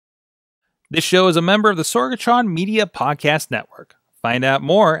This show is a member of the Sorgatron Media Podcast Network. Find out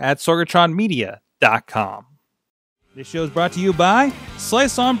more at sorgatronmedia.com. This show is brought to you by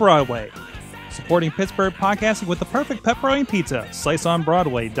Slice on Broadway, supporting Pittsburgh podcasting with the perfect pepperoni pizza,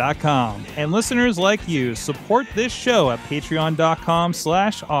 sliceonbroadway.com. And listeners like you, support this show at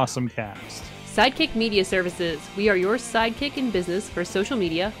patreon.com/awesomecast. Sidekick Media Services. We are your sidekick in business for social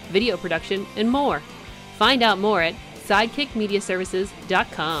media, video production, and more. Find out more at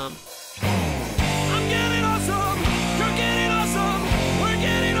sidekickmediaservices.com. I'm getting awesome, you're getting awesome, we're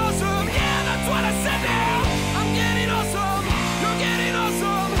getting awesome, yeah, that's what I said now. I'm getting awesome, you're getting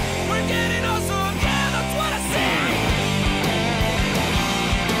awesome, we're getting awesome, yeah, that's what I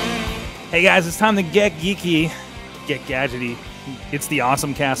said. Hey guys, it's time to get geeky, get gadgety. It's the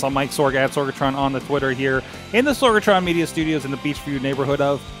AwesomeCast. I'm Mike Sorg at Sorgatron on the Twitter here in the Sorgatron Media Studios in the Beachview neighborhood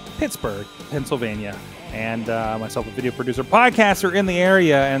of Pittsburgh, Pennsylvania. And myself, a video producer, podcaster in the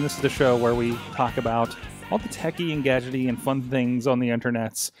area, and this is the show where we talk about all the techie and gadgety and fun things on the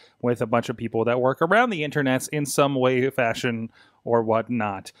internets with a bunch of people that work around the internets in some way, fashion, or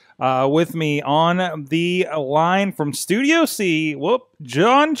whatnot. With me on the line from Studio C,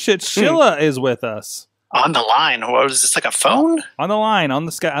 John Chilla is with us. On the line? What was this, like a phone? On the line, on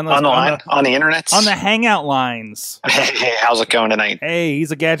the sky, on the internet, on the Hangout lines. Hey, how's it going tonight? Hey,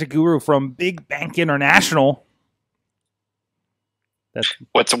 he's a gadget guru from Big Bank International.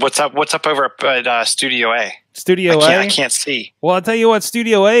 What's up over at Studio A? Studio A? I can't see. Well, I'll tell you what,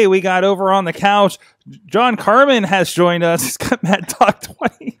 Studio A, we got over on the couch. John Carman has joined us. He's got Mad Talk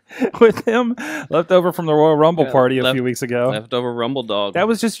 20 with him, left over from the Royal Rumble party a few weeks ago. Leftover Rumble Dog. That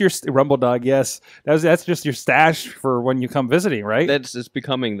was just your Rumble Dog, yes. That's just your stash for when you come visiting, right? It's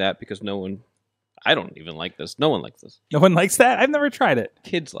becoming that because I don't even like this. No one likes this. No one likes that? I've never tried it.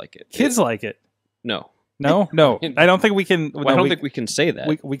 Kids like it. Kids like it. No. No. I don't think we can. Well, I don't think we can say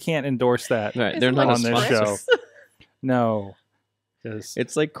that. We can't endorse that. Right, they're not on this show. No.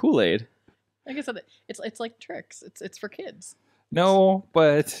 It's like Kool-Aid. Like I said, it's like tricks. It's for kids. No,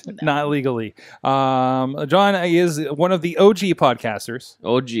 but not legally. John is one of the OG podcasters.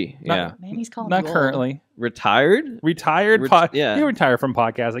 OG, yeah. Man, he's calling Not you currently. old. Retired? Yeah. You retire from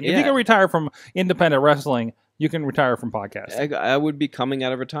podcasting. Yeah. If you can retire from independent wrestling, you can retire from podcasting. I would be coming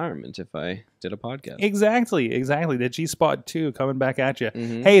out of retirement if I did a podcast. Exactly. The G-Spot 2 coming back at you.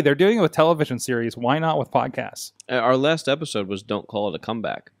 Mm-hmm. Hey, they're doing it with television series. Why not with podcasts? Our last episode was Don't Call It a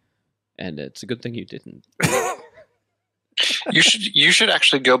Comeback. And it's a good thing you didn't. You should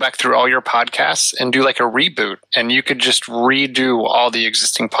actually go back through all your podcasts and do like a reboot, and you could just redo all the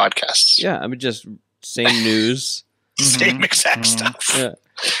existing podcasts. Yeah, I mean, just same news. Same exact stuff. Yeah.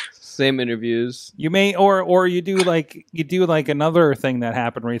 Same interviews. You may or you do like another thing that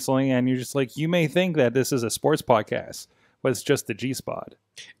happened recently, and you're just like, you may think that this is a sports podcast, but it's just the G-Spot.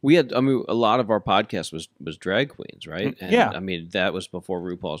 We had, a lot of our podcast was drag queens, right? And, yeah. That was before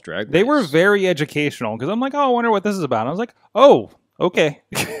RuPaul's Drag Race. They were very educational because I'm like, oh, I wonder what this is about. And I was like, oh, okay.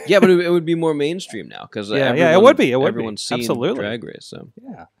 Yeah, but it would be more mainstream now because it would be. Everyone's seen Absolutely. Drag Race. So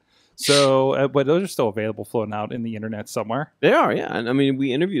yeah. So, but those are still available, floating out in the internet somewhere. They are, yeah. And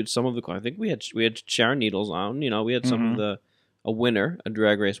we interviewed some of the. I think we had Sharon Needles on. We had some of a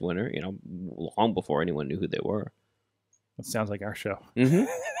Drag Race winner. Long before anyone knew who they were. That sounds like our show. Mm-hmm.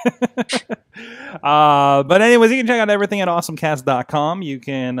 But anyways, you can check out everything at awesomecast.com. You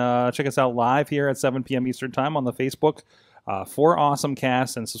can check us out live here at 7 p.m. Eastern Time on the Facebook for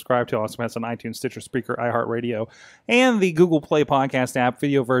AwesomeCast, and subscribe to AwesomeCast on iTunes, Stitcher, Spreaker, iHeartRadio, and the Google Play podcast app,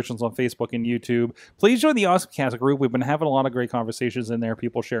 video versions on Facebook and YouTube. Please join the AwesomeCast group. We've been having a lot of great conversations in there,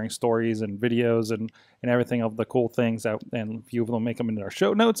 people sharing stories and videos and everything of the cool things, and a few of them make them into our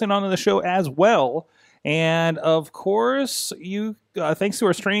show notes and onto the show as well. And of course, thanks to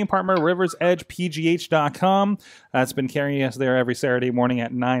our streaming partner, RiversEdgePGH.com. That's been carrying us there every Saturday morning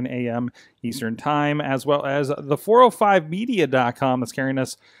at 9 a.m. Eastern Time, as well as the 405media.com that's carrying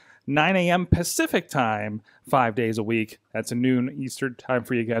us 9 a.m. Pacific Time, 5 days a week. That's a noon Eastern Time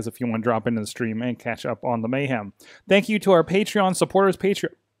for you guys if you want to drop into the stream and catch up on the mayhem. Thank you to our Patreon supporters.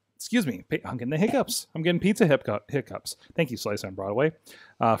 Excuse me, I'm getting the hiccups. I'm getting pizza hiccups. Thank you, Slice on Broadway,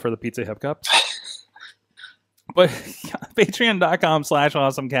 for the pizza hiccups. But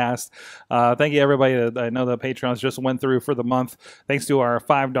patreon.com/awesomecast. Thank you, everybody. I know the Patreons just went through for the month. Thanks to our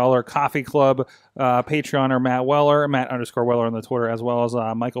 $5 Coffee Club Patreoner, Matt Weller, Matt_Weller on the Twitter, as well as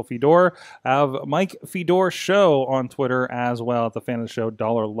Michael Fedor. I have Mike Fedor Show on Twitter as well at the Fan of the Show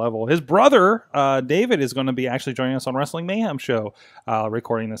dollar level. His brother, David, is going to be actually joining us on Wrestling Mayhem Show,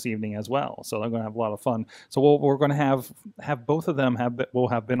 recording this evening as well. So they're going to have a lot of fun. So we're going to have both of them will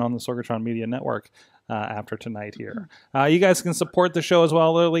have been on the Sorgatron Media Network after tonight here. You guys can support the show as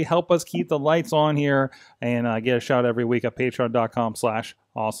well. Literally help us keep the lights on here and get a shout every week at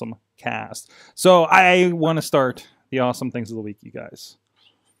patreon.com/awesomecast. So I want to start the awesome things of the week, you guys,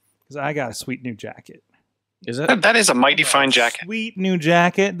 because I got a sweet new jacket. That is a mighty fine jacket. Sweet new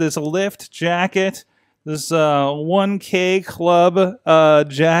jacket. This Lyft jacket. This 1K club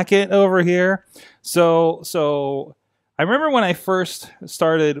jacket over here. So I remember when I first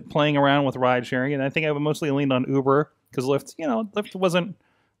started playing around with ride sharing, and I think I mostly leaned on Uber because Lyft wasn't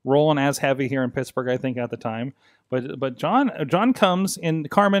rolling as heavy here in Pittsburgh, I think, at the time. But John comes in,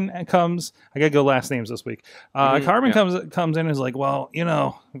 Carman comes. I gotta go last names this week. Carman comes in and is like, well,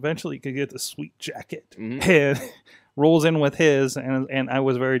 eventually you could get the sweet jacket. And rolls in with his, and I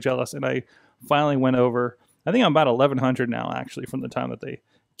was very jealous, and I finally went over. I think I'm about 1,100 now, actually, from the time that they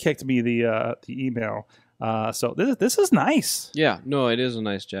kicked me the email. So this is nice. Yeah, no, it is a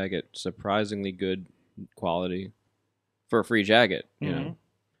nice jacket. Surprisingly good quality for a free jacket. You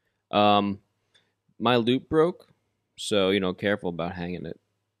know, my loop broke, so careful about hanging it.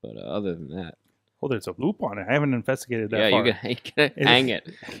 But other than that, there's a loop on it. I haven't investigated that. Yeah, far. you can hang it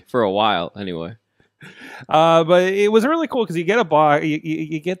for a while anyway. But it was really cool because you get a box,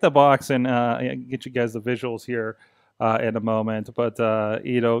 you get the box, and get you guys the visuals here in a moment. But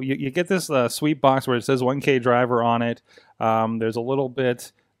you get this sweet box where it says 1K driver on it. There's a little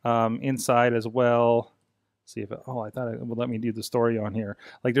bit inside as well. Let's see if I thought it would let me do the story on here.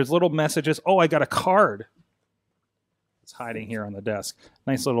 Like there's little messages. Oh, I got a card. It's hiding here on the desk.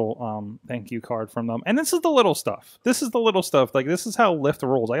 Nice little thank you card from them. And this is the little stuff. Like this is how Lyft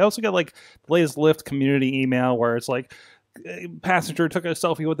rolls. I also get like the latest Lyft community email where it's like passenger took a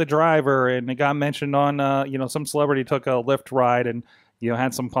selfie with the driver and it got mentioned on some celebrity took a Lyft ride and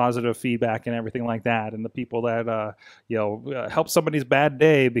had some positive feedback and everything like that. And the people that helped somebody's bad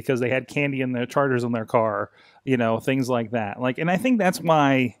day because they had candy in their chargers in their car, things like that. And I think that's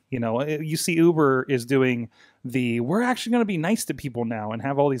why you see Uber is doing we're actually going to be nice to people now and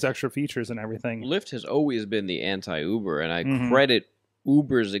have all these extra features and everything. Lyft has always been the anti-Uber, and I credit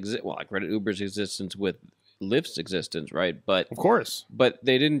Uber's existence with Lyft's existence, right? But of course, but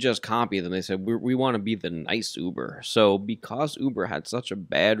they didn't just copy them. They said we want to be the nice Uber. So because Uber had such a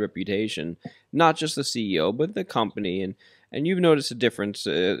bad reputation, not just the CEO but the company, and you've noticed a difference,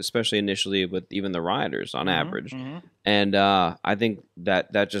 especially initially with even the riders on average. And I think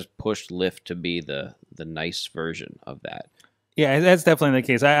that just pushed Lyft to be the nice version of that. Yeah, that's definitely the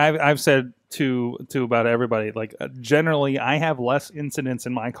case. I've said to about everybody, like generally I have less incidents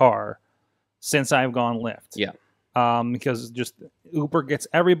in my car since I've gone Lyft. Yeah. Because just Uber gets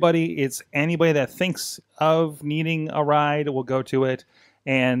everybody. It's anybody that thinks of needing a ride will go to it,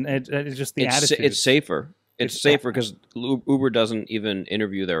 and it's just the attitude. It's safer. It's safer because Uber doesn't even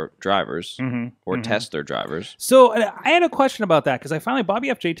interview their drivers or test their drivers. So I had a question about that because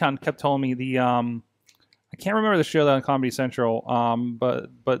Bobby F. J. Town kept telling me I can't remember the show that on Comedy Central, but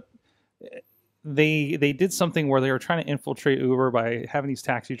they did something where they were trying to infiltrate Uber by having these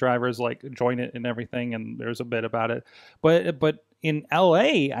taxi drivers like join it and everything, and there's a bit about it. But in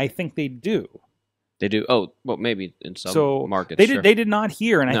LA, I think they do. They do. Oh, well, maybe in some markets. They did not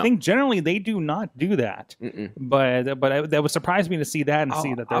here, and I think generally they do not do that. But that would surprise me to see that and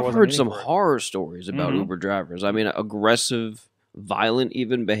see that there wasn't. I've heard some horror stories about Uber drivers. I mean, aggressive, violent,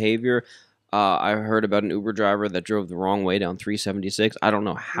 even behavior. I heard about an Uber driver that drove the wrong way down 376. I don't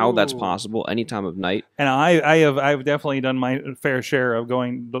know how that's possible any time of night. And I've definitely done my fair share of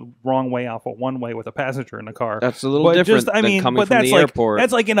going the wrong way off a one way with a passenger in the car. That's a little different than coming from the airport.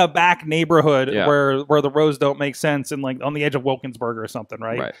 That's like in a back neighborhood where the roads don't make sense and like on the edge of Wilkinsburg or something,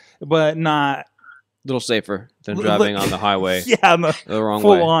 right? But not a little safer than driving on the highway. The wrong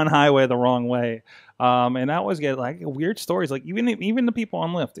way. Full on highway the wrong way. And I always get like weird stories, like even the people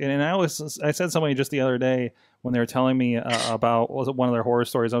on Lyft. And I said somebody just the other day when they were telling me about one of their horror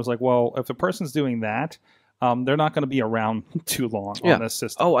stories. I was like, well, if the person's doing that, they're not going to be around too long on this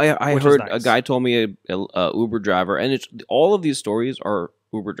system. Oh, I heard a guy told me a Uber driver, and all of these stories are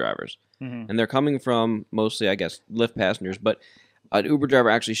Uber drivers, and they're coming from mostly, I guess, Lyft passengers. But an Uber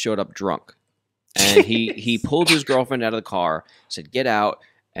driver actually showed up drunk, and he pulled his girlfriend out of the car, said, "Get out."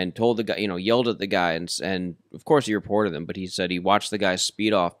 And told the guy, yelled at the guy, and of course he reported him. But he said he watched the guy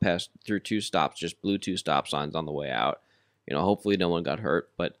speed off through two stops, just blew two stop signs on the way out. Hopefully no one got hurt.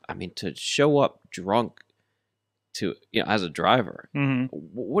 But I mean, to show up drunk, as a driver,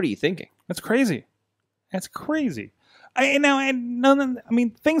 what are you thinking? That's crazy. That's crazy. I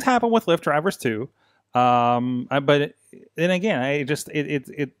mean, things happen with Lyft drivers too. But then again,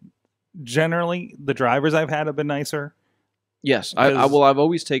 generally the drivers I've had have been nicer. Yes, Because- I've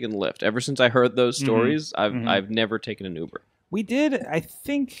always taken Lyft. Ever since I heard those Mhm. stories, Mhm. I've never taken an Uber. We did. I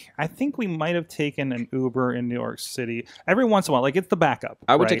think we might have taken an Uber in New York City every once in a while. Like it's the backup.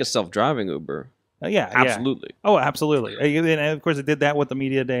 I would right? take a self-driving Uber. Yeah, Absolutely. Oh, absolutely. And of course, it did that with the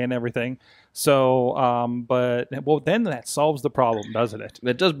media day and everything. So, but then that solves the problem, doesn't it?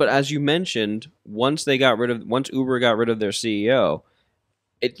 It does, but as you mentioned, once Uber got rid of their CEO,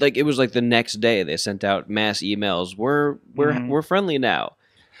 it was like the next day they sent out mass emails. We're friendly now.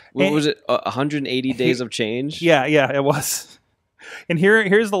 What And- was it? 180 days of change? Yeah, it was. And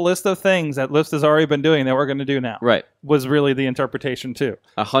here's the list of things that Lyft has already been doing that we're going to do now. Right. Was really the interpretation too.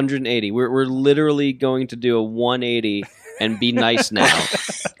 180. We're literally going to do a 180 and be nice now.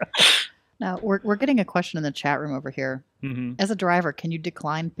 Now, we're getting a question in the chat room over here. Mm-hmm. As a driver, can you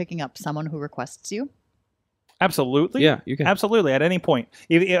decline picking up someone who requests you? Absolutely. Yeah, you can. Absolutely. At any point,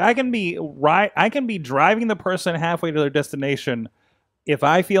 if I can be driving the person halfway to their destination. If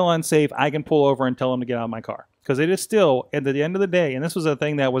I feel unsafe, I can pull over and tell them to get out of my car. Because it is still, at the end of the day, and this was a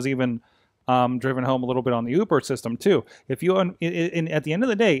thing that was even driven home a little bit on the Uber system too. If you, at the end of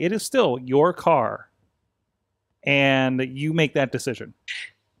the day, it is still your car, and you make that decision.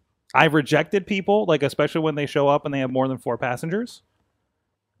 I've rejected people, like especially when they show up and they have more than 4 passengers.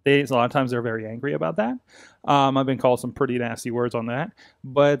 A lot of times they're very angry about that. I've been called some pretty nasty words on that.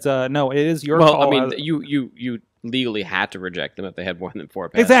 But no, it is your call. Well, I mean, you legally had to reject them if they had more than 4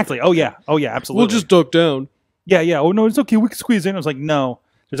 passengers. Exactly. Oh yeah, absolutely. We'll just duck down. Yeah. Oh no, it's okay. We can squeeze in. I was like, no,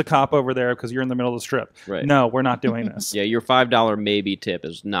 there's a cop over there because you're in the middle of the strip. Right. No, we're not doing this. Yeah, your $5 maybe tip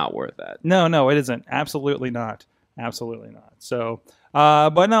is not worth that. No, it isn't. Absolutely not. So,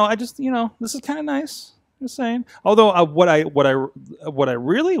 but no, I just this is kind of nice. Just saying. Although what I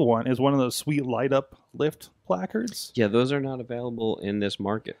really want is one of those sweet light up Lyft placards. Yeah, those are not available in this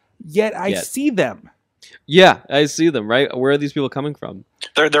market. Yet I see them. Yeah, I see them. Right, where are these people coming from?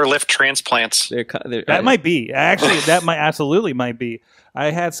 They're Lyft transplants. That might be actually. That might absolutely might be.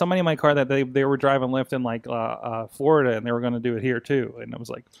 I had somebody in my car that they were driving Lyft in like Florida, and they were going to do it here too. And I was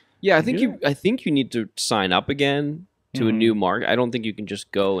like, yeah, I think you need to sign up again to a new market. I don't think you can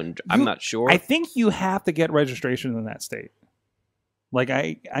just go and. I'm not sure. I think you have to get registration in that state. Like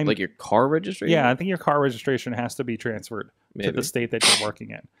I'm like your car registration. Yeah, I think your car registration has to be transferred to the state that you're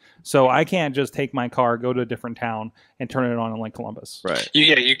working in. So I can't just take my car, go to a different town, and turn it on in like Columbus. Right.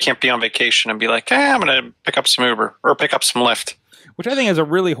 You can't be on vacation and be like, I'm going to pick up some Uber or pick up some Lyft. Which I think is a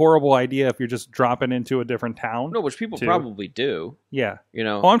really horrible idea if you're just dropping into a different town. No, which people probably do. Yeah.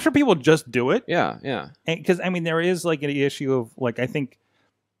 Oh, I'm sure people just do it. Yeah. Because, I mean, there is like an issue of, like, I think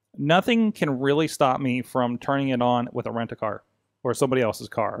nothing can really stop me from turning it on with a rent-a-car or somebody else's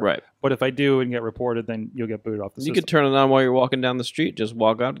car. Right. But if I do and get reported, then you'll get booted off the system. You could turn it on while you're walking down the street. Just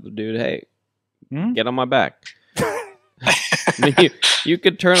walk out to the dude. Hey, get on my back. I mean, you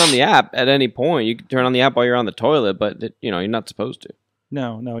could turn on the app at any point. You could turn on the app while you're on the toilet, but you're not supposed to.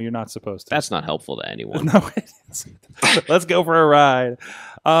 No, you're not supposed to. That's not helpful to anyone. No, it isn't. Let's go for a ride.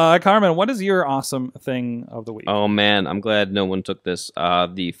 Carmen, what is your awesome thing of the week? Oh, man. I'm glad no one took this.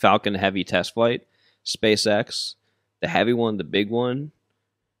 The Falcon Heavy test flight, SpaceX, the heavy one, the big one.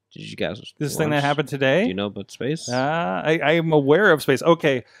 Did you guys This thing that happened today? Do you know about space? I am aware of space.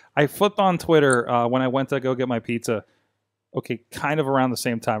 Okay, I flipped on Twitter when I went to go get my pizza. Okay, kind of around the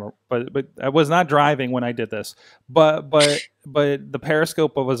same time, but I was not driving when I did this. But the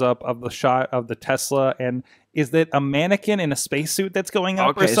Periscope was up of the shot of the Tesla, and is that a mannequin in a spacesuit that's going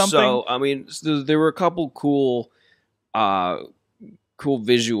up or something? So I mean, there were a couple cool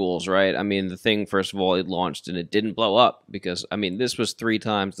visuals, right? I mean, the thing, first of all, it launched and it didn't blow up because, I mean, this was 3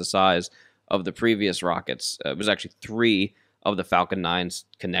 times the size of the previous rockets. It was actually 3 of the Falcon 9s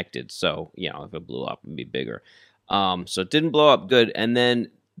connected. So, if it blew up, it'd be bigger. So it didn't blow up good. And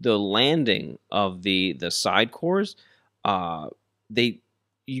then the landing of the side cores,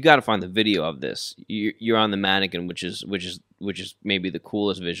 you got to find the video of this. You're on the mannequin, which is maybe the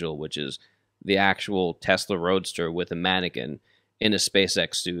coolest visual, which is the actual Tesla Roadster with a mannequin in a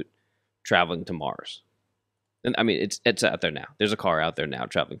SpaceX suit traveling to Mars. And I mean, it's out there now. There's a car out there now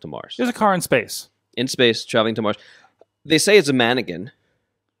traveling to Mars. There's a car in space. In space, traveling to Mars. They say it's a mannequin.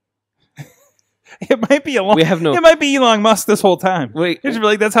 It might be It might be Elon Musk this whole time. Wait, it's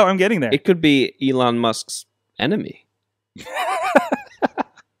like that's how I'm getting there. It could be Elon Musk's enemy.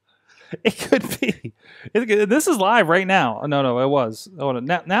 It could be. This is live right now. No, it was.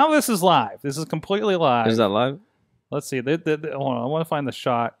 Now this is live. This is completely live. Is that live? Let's see. Hold on. I want to find the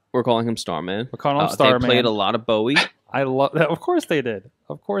shot. We're calling him Starman. We're calling him Starman. They played a lot of Bowie. I love that. Of course they did.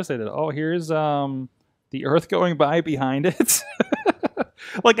 Oh, here's the Earth going by behind it.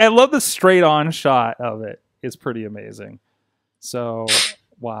 Like, I love the straight on shot of it. It's pretty amazing. So,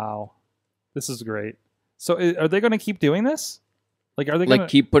 wow, this is great. So, are they going to keep doing this? Like, are they going to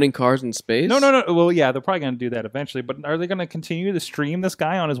keep putting cars in space? No. Well, yeah, they're probably going to do that eventually. But are they going to continue to stream this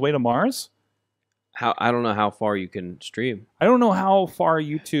guy on his way to Mars? I don't know how far you can stream. I don't know how far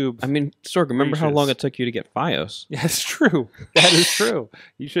YouTube. I mean, Sorg, remember how reaches. long it took you to get FiOS? Yeah, it's true. That is true.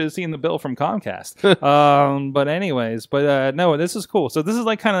 You should have seen the bill from Comcast. But anyways, no, this is cool. So this is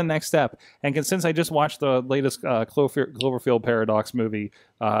like kind of the next step. And since I just watched the latest Cloverfield Paradox movie,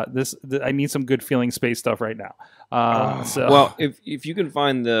 I need some good feeling space stuff right now. Well, if you can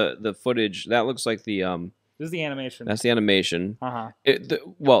find the footage, that looks like the this is the animation. That's the animation. Uh-huh.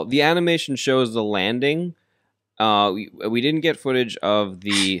 The animation shows the landing. We didn't get footage of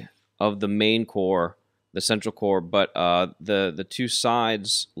the main core, the central core, but the two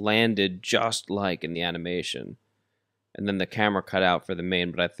sides landed just like in the animation, and then the camera cut out for the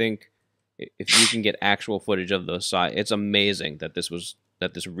main. But I think if you can get actual footage of those sides, it's amazing that this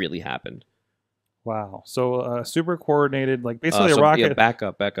really happened. Wow. So super coordinated, like basically a rocket. Yeah, back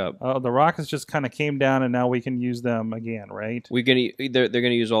up. The rockets just kind of came down, and now we can use them again, right? They're gonna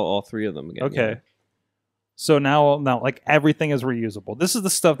use all three of them again. Okay. Yeah. So now like everything is reusable. This is the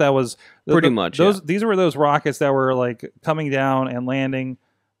stuff that was pretty much those. Yeah. These were those rockets that were like coming down and landing,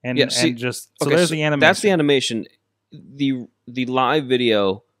 and there's the animation. That's the animation. The live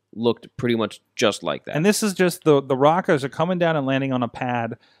video looked pretty much just like that. And this is just the rockets are coming down and landing on a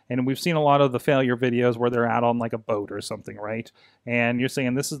pad, and we've seen a lot of the failure videos where they're out on like a boat or something, right? And you're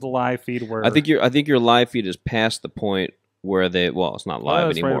saying this is the live feed where I think your live feed is past the point where it's not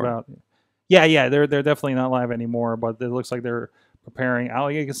live anymore. Right yeah, they're definitely not live anymore, but it looks like they're preparing.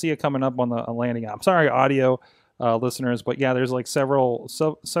 You can see it coming up on the landing app. Sorry, audio listeners, but yeah, there's like several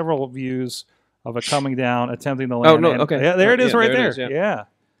views of it coming down, attempting to land. Oh no, okay, yeah, there it is, right there. Is, yeah.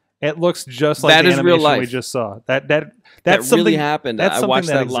 It looks just like that the is animation real life. we just saw. That's really happened. That's I watched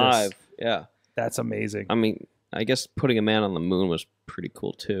that exists. live. Yeah, that's amazing. I mean, I guess putting a man on the moon was pretty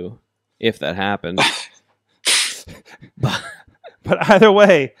cool too, if that happened. But either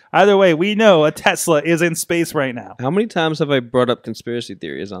way, we know a Tesla is in space right now. How many times have I brought up conspiracy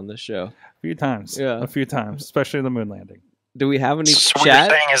theories on this show? A few times. Yeah, a few times, especially the moon landing. Do we have any so chat? What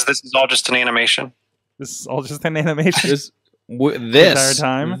you're saying is this is all just an animation? This is all just an animation. This entire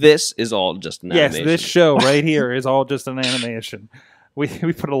time? This is all just an animation. Yes, this show right here is all just an animation. We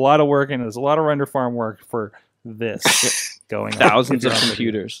put a lot of work into this, a lot of render farm work for this going on. Thousands of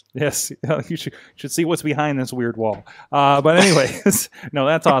computers. Yes, you should see what's behind this weird wall. But anyways, no,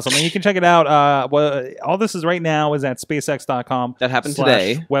 that's awesome. And you can check it out. All this is right now is at SpaceX.com. That happened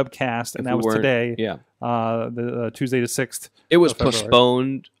today. Webcast, and that was today. Yeah. The Tuesday the 6th. It was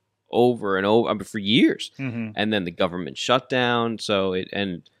postponed over and over for years, mm-hmm. and then the government shut down.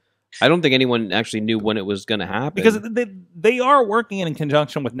 And I don't think anyone actually knew when it was going to happen because they are working in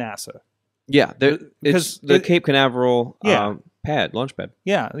conjunction with NASA. Yeah, it's the Cape Canaveral launch pad.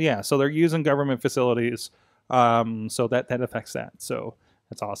 Yeah. So they're using government facilities, so that affects that. So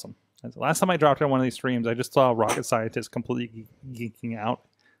that's awesome. The last time I dropped on one of these streams, I just saw rocket scientists completely geeking out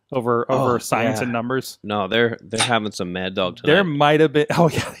over science and numbers. No, they're having some Mad Dog tonight. There might have been. Oh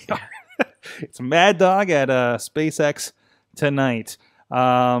yeah, they are. It's Mad Dog at SpaceX tonight.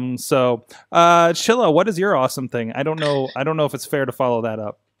 So Chilla, what is your awesome thing? I don't know if it's fair to follow that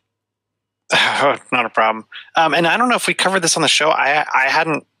up. Not a problem. And I don't know if we covered this on the show. I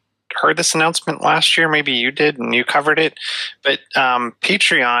hadn't heard this announcement last year. Maybe you did and you covered it. But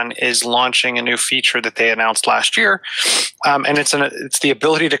Patreon is launching a new feature that they announced last year. And it's the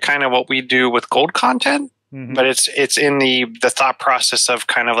ability to kind of what we do with gold content. Mm-hmm. But it's in the thought process of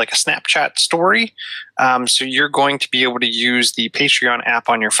kind of like a Snapchat story. So you're going to be able to use the Patreon app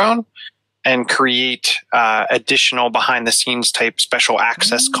on your phone and create additional behind-the-scenes type special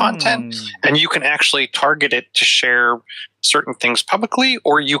access content. And you can actually target it to share certain things publicly,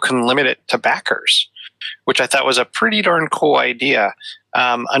 or you can limit it to backers, which I thought was a pretty darn cool idea.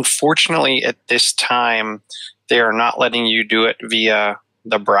 Unfortunately, at this time, they are not letting you do it via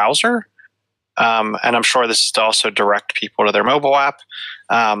the browser. And I'm sure this is to also direct people to their mobile app.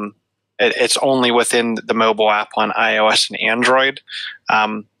 It's only within the mobile app on iOS and Android.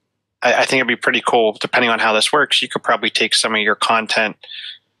 I think it'd be pretty cool, depending on how this works. You could probably take some of your content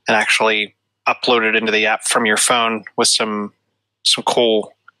and actually upload it into the app from your phone with some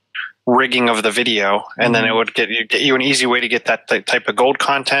cool rigging of the video, and then it would get you an easy way to get that type of gold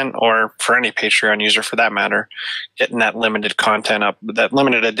content, or for any Patreon user for that matter, getting that limited content up, that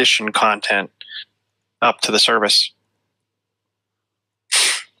limited edition content up to the service.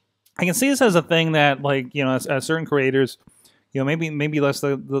 I can see this as a thing that, like, as certain creators maybe less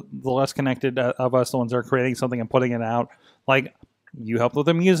the less connected of us, the ones that are creating something and putting it out. Like, you helped with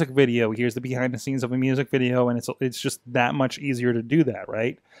a music video. Here's the behind the scenes of a music video, and it's just that much easier to do that,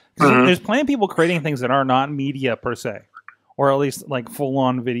 right? Because there's plenty of people creating things that are not media per se, or at least like full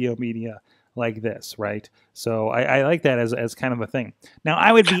on video media like this, right? So I like that as kind of a thing. Now,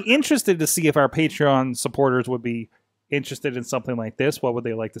 I would be interested to see if our Patreon supporters would be interested in something like this. What would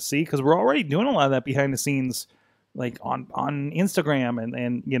they like to see? Because we're already doing a lot of that behind the scenes, like on Instagram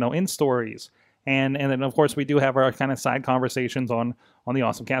and in stories. And then, of course, we do have our kind of side conversations on the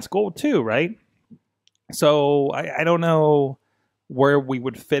AwesomeCast Gold, too, right? So I don't know where we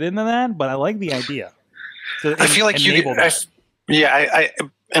would fit into that, but I like the idea. I feel like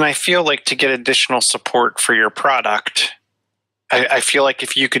I feel like to get additional support for your product, I feel like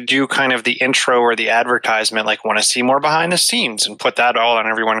if you could do kind of the intro or the advertisement, like want to see more behind the scenes and put that all on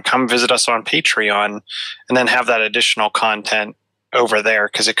everyone, come visit us on Patreon, and then have that additional content over there,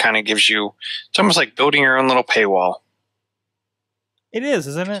 because it kind of gives you, it's almost like building your own little paywall. It is,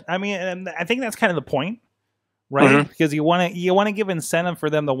 isn't it? I mean, and I think that's kind of the point, right? Because you want to give incentive for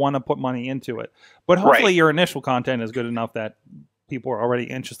them to want to put money into it. But hopefully your initial content is good enough that people are already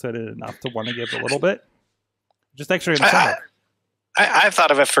interested in enough to want to give a little bit. Just extra incentive. I've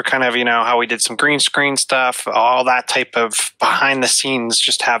thought of it for kind of, how we did some green screen stuff, all that type of behind the scenes,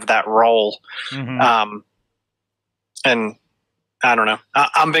 just have that role. And I don't know.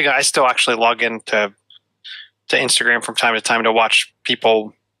 I'm big. I still actually log into Instagram from time to time to watch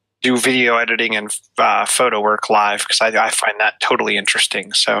people do video editing and photo work live, because I find that totally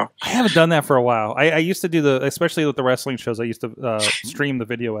interesting. So I haven't done that for a while. I used to do especially with the wrestling shows, I used to stream the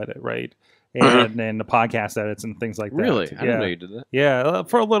video edit, right? And the podcast edits and things like that. Really? I didn't know you did that. Yeah,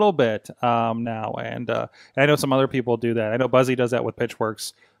 for a little bit now. And I know some other people do that. I know Buzzy does that with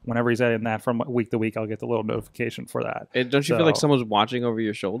Pitchworks. Whenever he's editing that from week to week, I'll get the little notification for that. And don't you feel like someone's watching over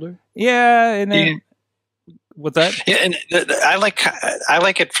your shoulder? Yeah, and then what's that? Yeah, and I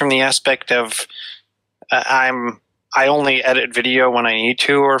like it from the aspect of I only edit video when I need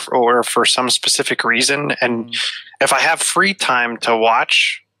to, or for some specific reason, and if I have free time to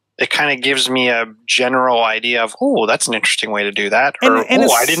watch, it kind of gives me a general idea of, oh, that's an interesting way to do that, or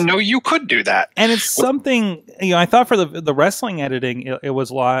oh, I didn't know you could do that. And it's something, I thought for the wrestling editing, it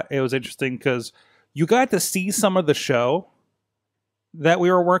was interesting because you got to see some of the show that we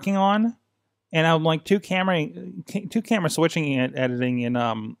were working on, and I'm like two camera switching and editing in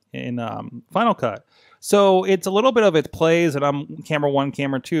Final Cut. So it's a little bit of it plays, and I'm camera 1,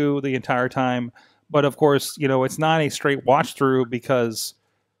 camera 2 the entire time. But of course, it's not a straight watch through because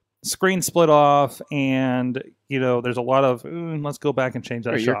screen split off, and there's a lot of let's go back and change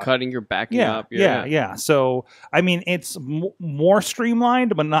that shot. You're cutting, you're backing up. Yeah. So I mean, it's more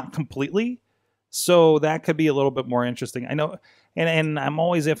streamlined, but not completely. So that could be a little bit more interesting. I know, and I'm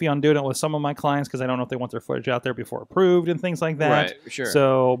always iffy on doing it with some of my clients because I don't know if they want their footage out there before approved and things like that. Right. Sure.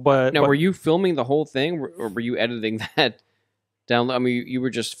 So, but were you filming the whole thing, or were you editing that? I mean, you were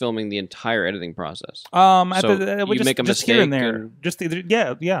just filming the entire editing process. You make a mistake here and there.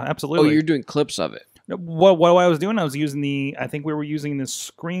 Absolutely. Oh, you're doing clips of it. What I was doing, I was using I think we were using this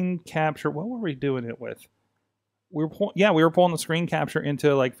screen capture. What were we doing it with? We were pulling the screen capture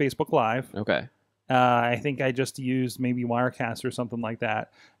into like Facebook Live. Okay. I think I just used maybe Wirecast or something like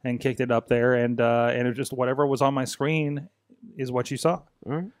that and kicked it up there, and it just whatever was on my screen is what you saw.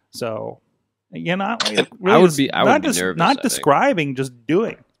 All right. So. Not really, I would be nervous. Not describing, just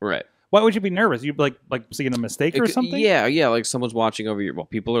doing. Right. Why would you be nervous? You like seeing a mistake or something? Yeah. Like someone's watching over your. Well,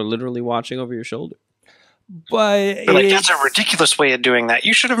 people are literally watching over your shoulder. But like, that's a ridiculous way of doing that.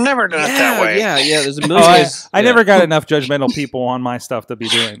 You should have never done it that way. Yeah. There's a million ways. I never got enough judgmental people on my stuff to be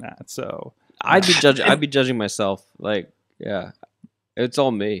doing that. So I'd be judging myself. Like, yeah, it's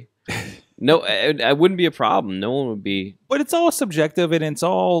all me. No, it wouldn't be a problem. No one would be. But it's all subjective, and it's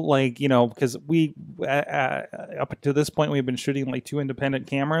all like, because we, up to this point, we've been shooting like 2 independent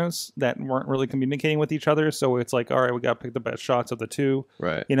cameras that weren't really communicating with each other. So it's like, all right, we got to pick the best shots of the two,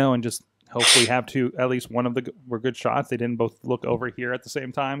 right? And just hopefully have at least one of the were good shots. They didn't both look over here at the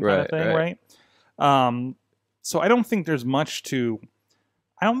same time, kind of thing, right? So I don't think there's much to.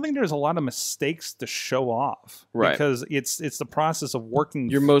 I don't think there's a lot of mistakes to show off, right? Because it's the process of working.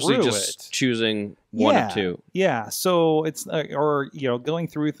 You're mostly just choosing one or two. Yeah, so it's or going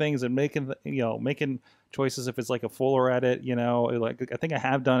through things and making choices if it's like a fuller edit. Like I think I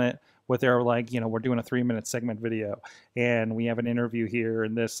have done it with their we're doing a 3-minute segment video and we have an interview here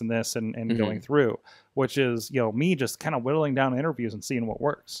and this and going through, which is me just kind of whittling down interviews and seeing what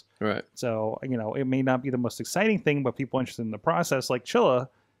works. Right. So it may not be the most exciting thing, but people interested in the process like Chilla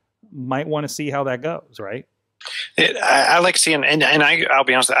might want to see how that goes, right? I like seeing, and I'll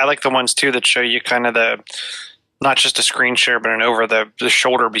be honest, I like the ones too that show you kind of the, not just a screen share, but an over the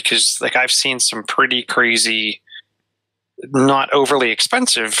shoulder, because like I've seen some pretty crazy, not overly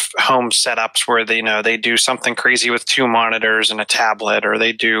expensive home setups where they do something crazy with 2 monitors and a tablet, or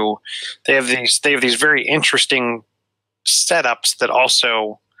they have these very interesting setups that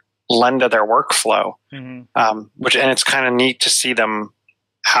also lend to their workflow, and it's kind of neat to see them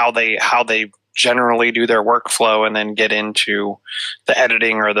how they generally do their workflow and then get into the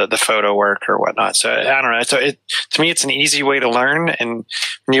editing or the photo work or whatnot. So I don't know. So to me, it's an easy way to learn. And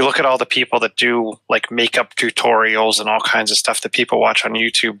when you look at all the people that do like makeup tutorials and all kinds of stuff that people watch on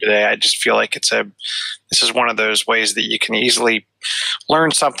YouTube today, I just feel like this is one of those ways that you can easily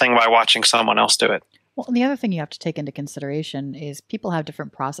learn something by watching someone else do it. Well, and the other thing you have to take into consideration is people have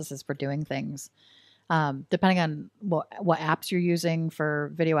different processes for doing things. Depending on what apps you're using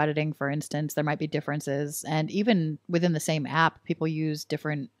for video editing, for instance, there might be differences. And even within the same app, people use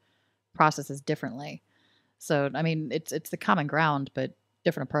different processes differently. So, I mean, it's the common ground, but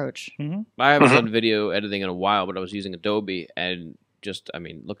different approach. I haven't done video editing in a while, but I was using Adobe, and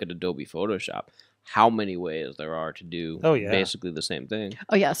look at Adobe Photoshop. How many ways there are to do basically the same thing.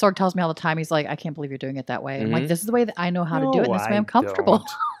 Oh, yeah. Sorg tells me all the time, he's like, I can't believe you're doing it that way. I'm like, this is the way that I know how to do it. And this way I'm comfortable. Don't.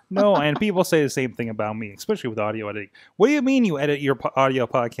 No, and people say the same thing about me, especially with audio editing. What do you mean you edit your audio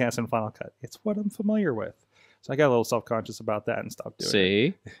podcast in Final Cut? It's what I'm familiar with. So I got a little self-conscious about that and stopped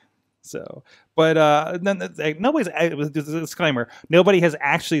doing it. So, but then nobody's, it was just a disclaimer, nobody has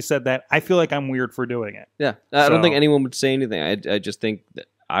actually said that. I feel like I'm weird for doing it. Yeah, I don't think anyone would say anything. I just think that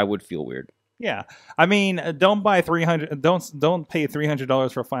I would feel weird. Yeah, I mean, don't pay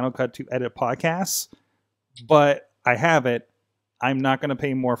 $300 for Final Cut to edit podcasts, but I have it. I'm not going to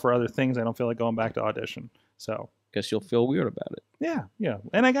pay more for other things. I don't feel like going back to audition. So guess you'll feel weird about it. Yeah.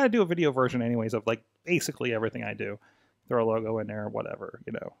 And I got to do a video version anyways of like basically everything I do. Throw a logo in there or whatever,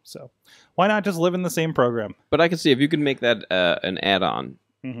 So why not just live in the same program? But I can see if you can make that an add-on,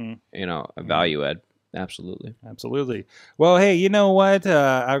 a value add. Absolutely. Well, hey, you know what?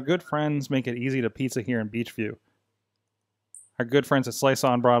 Our good friends make it easy to pizza here in Beachview. Our good friends at Slice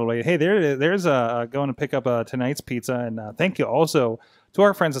on Broadway. Hey, there's going to pick up tonight's pizza, and thank you also to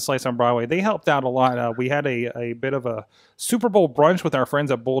our friends at Slice on Broadway. They helped out a lot. We had a bit of a Super Bowl brunch with our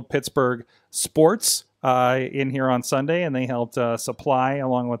friends at Bold Pittsburgh Sports in here on Sunday, and they helped supply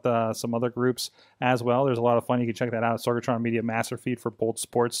along with some other groups as well. There's a lot of fun. You can check that out. Sorgatron Media Master Feed for Bold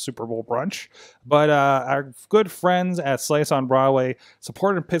Sports Super Bowl brunch. But our good friends at Slice on Broadway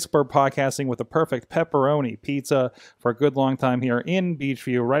supported Pittsburgh podcasting with the perfect pepperoni pizza for a good long time here in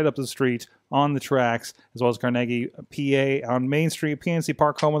Beachview, right up the street on the tracks, as well as Carnegie, PA, on Main Street, PNC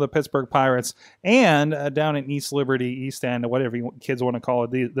Park, home of the Pittsburgh Pirates, and down in East Liberty, East End, whatever you kids want to call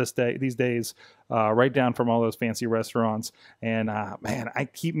it these days, right down from all those fancy restaurants. And man, I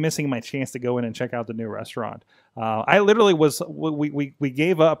keep missing my chance to go in and check out the new restaurant. I literally we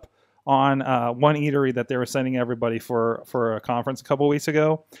gave up on one eatery that they were sending everybody for a conference a couple weeks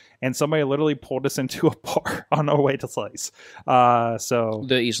ago, and somebody literally pulled us into a bar on our way to Slice. So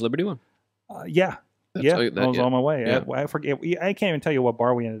the East Liberty one. I was on my way. Yeah. I forget. I can't even tell you what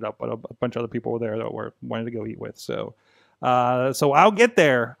bar we ended up, but a bunch of other people were there that wanted to go eat with. So I'll get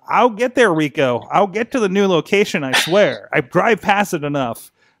there. Rico. I'll get to the new location. I swear. I drive past it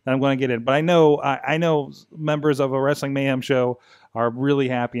enough that I'm going to get in. But I know members of a Wrestling Mayhem show are really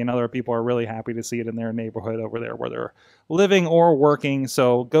happy, and other people are really happy to see it in their neighborhood over there where they're living or working.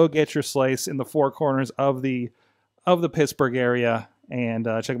 So go get your slice in the four corners of the Pittsburgh area. And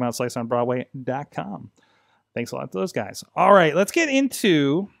check them out, sliceonbroadway.com. Thanks a lot to those guys. All right, let's get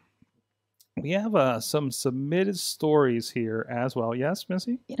into... We have some submitted stories here as well. Yes,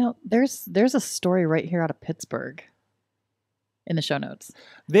 Missy? There's a story right here out of Pittsburgh in the show notes.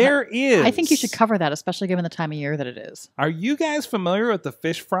 There is. I think you should cover that, especially given the time of year that it is. Are you guys familiar with the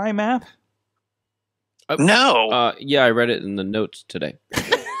fish fry map? No. Yeah, I read it in the notes today.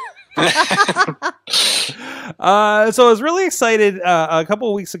 So I was really excited a couple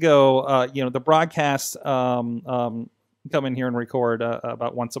of weeks ago. The broadcast come in here and record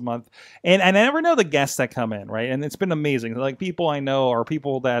about once a month, and I never know the guests that come in, right? And it's been amazing. Like people I know or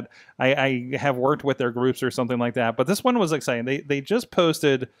people that I have worked with their groups or something like that. But this one was exciting. They just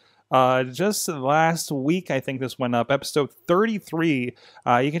posted. Just last week, I think this went up, episode 33.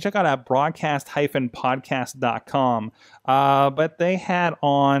 You can check out at broadcast-podcast.com. But they had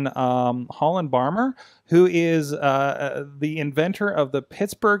on Holland Barmer, who is the inventor of the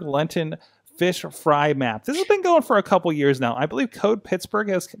Pittsburgh Lenten fish fry map. This has been going for a couple years now. I believe Code Pittsburgh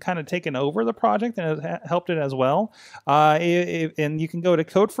has kind of taken over the project and has helped it as well. And you can go to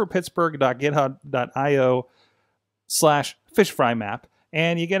codeforpittsburgh.github.io fish fry map.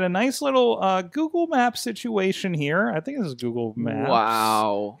 And you get a nice little Google Map situation here. I think this is Google Maps.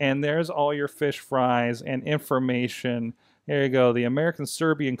 Wow. And there's all your fish fries and information. There you go. The American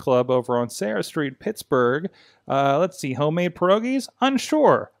Serbian Club over on Sarah Street, Pittsburgh. Let's see. Homemade pierogies?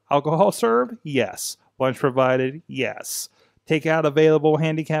 Unsure. Alcohol served? Yes. Lunch provided? Yes. Takeout available,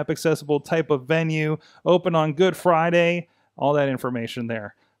 handicap accessible type of venue. Open on Good Friday. All that information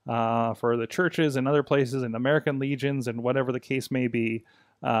there. For the churches and other places and American legions and whatever the case may be.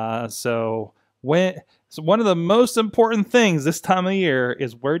 So one of the most important things this time of year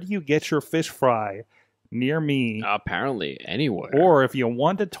is, where do you get your fish fry? Near me. Apparently anywhere. Or if you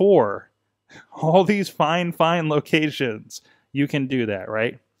want to tour all these fine locations, you can do that,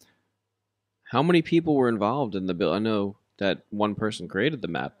 right? How many people were involved in the bill? I know that one person created the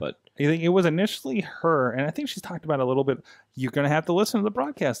map, but I think it was initially her, and I think she's talked about it a little bit. You're going to have to listen to the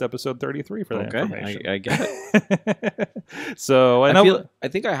broadcast, episode 33, for that information. I get it. So I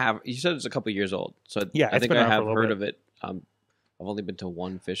think I have. You said it's a couple years old, so yeah, I think I have heard bit of it. I've only been to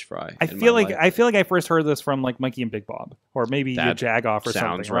one fish fry. I feel like I first heard this from like Mikey and Big Bob, or maybe That Jagoff or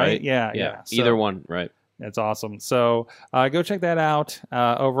sounds something, right? right. Yeah. So, Either one, right? That's awesome. So go check that out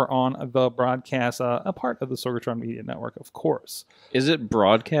over on the broadcast, a part of the Sorgatron Media Network, of course. Is it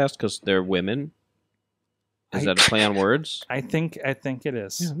broadcast because they're women? Is that a play on words? I think it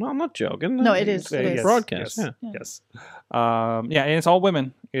is. Yeah, no, I'm not joking. No, it is. It Yes, is. Broadcast. Yes. Yeah. Yes. And it's all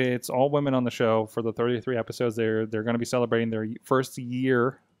women. It's all women on the show for the 33 episodes. They're going to be celebrating their first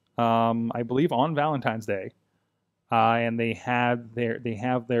year, I believe, on Valentine's Day, and they have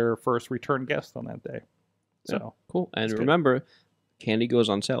their first return guest on that day. So Yeah, cool. And good. remember, candy goes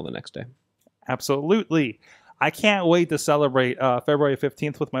on sale the next day. Absolutely, I can't wait to celebrate February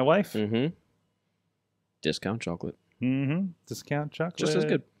 15th with my wife. Mm-hmm. Discount chocolate. Mm-hmm. Discount chocolate, Just as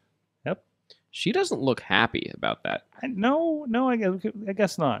good. Yep. She doesn't look happy about that. No, I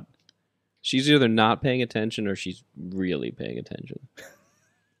guess not. She's either not paying attention or she's really paying attention.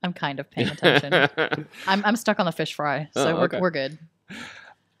 I'm kind of paying attention. I'm stuck on the fish fry, so Oh, okay. we're good.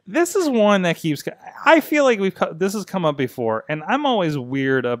 This is one that keeps. I feel like this has come up before, and I'm always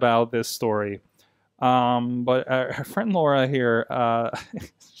weird about this story. But our friend Laura here, I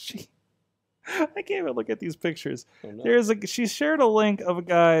can't even look at these pictures. Oh, no. She shared a link of a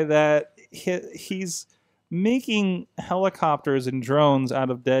guy that he's making helicopters and drones out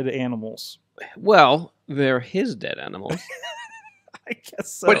of dead animals. Well, they're his dead animals. I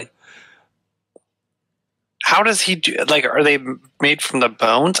guess so. What- How does he do? Like, are they made from the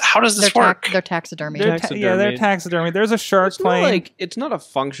bones? How does this work? They're taxidermy. They're taxidermied. taxidermy. There's a shark It's not playing. like it's not a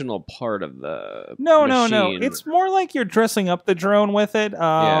functional part of the No. machine. It's more like you're dressing up the drone with it.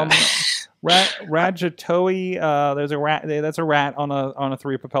 Rajatoe. There's a rat. That's a rat on a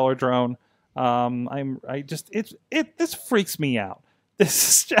 3-propeller drone. This freaks me out. This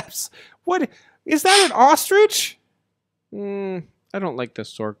is just, what is that, an ostrich? I don't like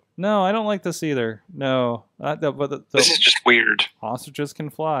this Sorg. No, I don't like this either. No, This is just weird. ostriches can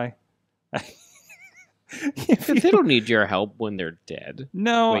fly. They don't need your help when they're dead.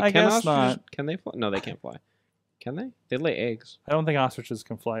 No, Wait, I can guess ostriches, not. Can they fly? No, they can't fly. Can they? They lay eggs. I don't think ostriches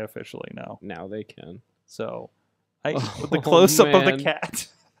can fly officially. No. Now they can. So, Oh, the close up of the man. cat.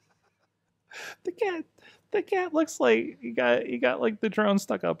 The cat looks like he got like the drone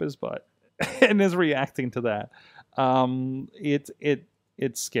stuck up his butt and is reacting to that.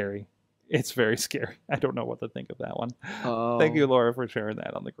 It's scary. It's very scary. I don't know what to think of that one. Oh. Thank you, Laura, for sharing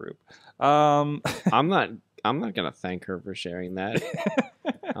that on the group. I'm not gonna thank her for sharing that.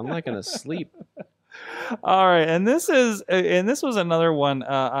 I'm not gonna sleep. All right, and this was another one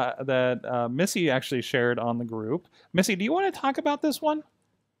that Missy actually shared on the group. Missy, do you want to talk about this one?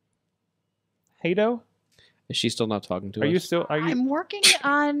 Hado? Is she still not talking to us? I'm working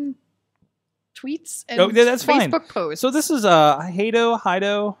on tweets and Oh, yeah, that's fine. Facebook posts. So this is Hado,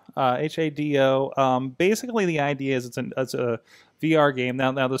 Hado. Basically, the idea is it's a VR game.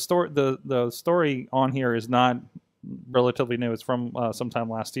 Now the story on here is not relatively new. It's from sometime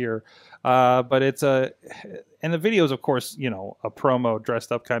last year, but it's and the video is, of course, a promo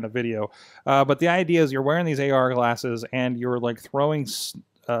dressed up kind of video. But the idea is you're wearing these AR glasses and you're like throwing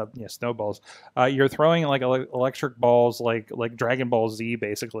snowballs. You're throwing like electric balls, like Dragon Ball Z,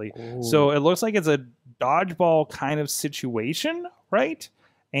 basically. Ooh. So it looks like it's a dodgeball kind of situation, right?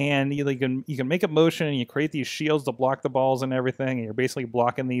 And you can make a motion and you create these shields to block the balls and everything. And you're basically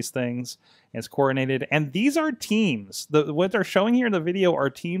blocking these things. And it's coordinated. And these are teams. What they're showing here in the video are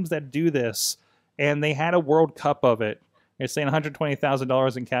teams that do this. And they had a World Cup of it. They're saying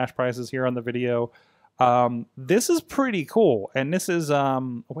 $120,000 in cash prizes here on the video. This is pretty cool. And this is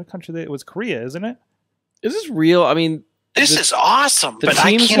what country? It was Korea, isn't it? Is this real? I mean, This is awesome, the but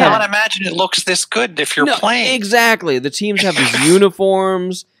I teams cannot have- imagine it looks this good if you're playing. Exactly. The teams have these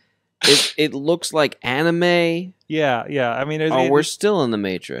uniforms. It looks like anime. Yeah, yeah. I mean, We're still in the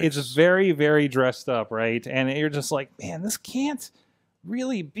Matrix. it's very, very dressed up, right? And you're just like, man, this can't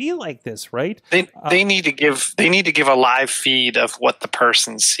really be like this, right? They need to give a live feed of what the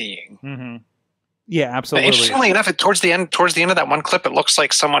person's seeing. Mm-hmm. Yeah, But absolutely. interestingly enough, towards the end of that one clip, it looks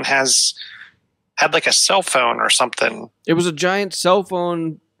like someone had like a cell phone or something It was a giant cell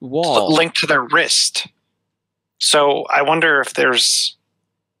phone wall. linked to their wrist. So I wonder if there's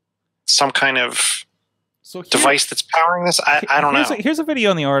some kind of So here- device that's powering this. I don't know. Here's a video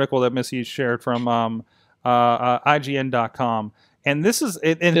in the article that Missy shared from IGN.com. And this is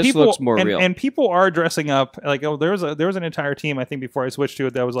and This people looks more and, real. and people are dressing up like there was an entire team I think before I switched to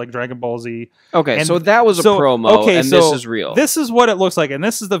it that was like Dragon Ball Z. Okay, And so that was a so- promo, okay, and so this is real. This is what it looks like, and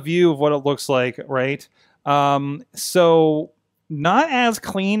this is the view of what it looks like, right? So not as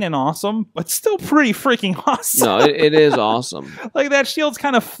clean and awesome, but still pretty freaking awesome. No, it is awesome. Like that shield's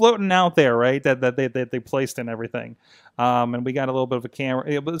kind of floating out there, right? That they placed in everything. And we got a little bit of a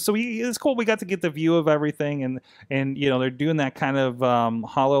camera. So it's cool. We got to get the view of everything, and you know they're doing that kind of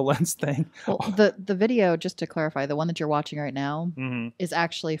HoloLens thing. Well, the video, just to clarify, the one that you're watching right now Mm-hmm. is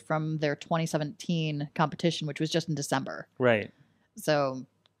actually from their 2017 competition, which was just in December. Right. So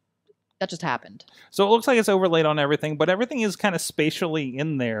that just happened. So it looks like it's overlaid on everything, but everything is kind of spatially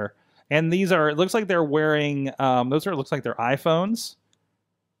in there. And these are, it looks like they're wearing, it looks like they're iPhones.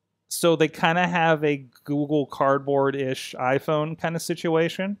 So they kind of have a Google Cardboard-ish iPhone kind of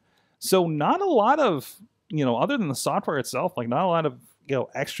situation. So not a lot of, other than the software itself, like not a lot of,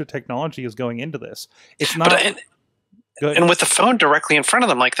 extra technology is going into this. It's not. Good. And with the phone directly in front of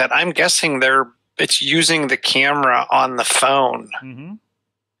them like that, I'm guessing it's using the camera on the phone Mm-hmm.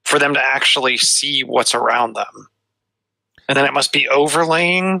 for them to actually see what's around them. And then it must be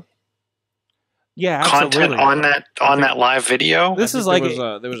overlaying Yeah, content absolutely. on that live video. This is I like think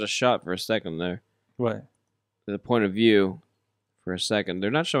there was a shot for a second there. what? The point of view for a second.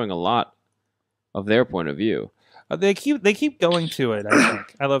 They're not showing a lot of their point of view. They keep going to it. I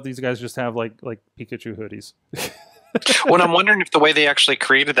think I love these guys. Just have like Pikachu hoodies. Well, I'm wondering if the way they actually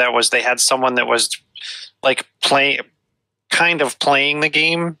created that was they had someone that was like kind of playing the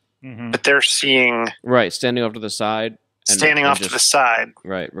game, Mm-hmm. but they're seeing Right, standing off to the side. standing off to the side.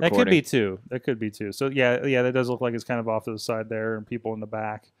 Right, That recording. could be too. So yeah, that does look like it's kind of off to the side there, and people in the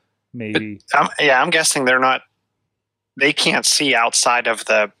back, maybe. I'm guessing they can't see outside of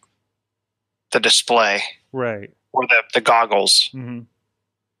the display Right. or the goggles. Mm-hmm.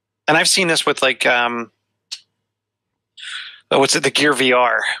 And I've seen this with like the Gear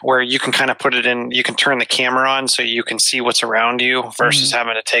VR, where you can kind of put it in, you can turn the camera on so you can see what's around you versus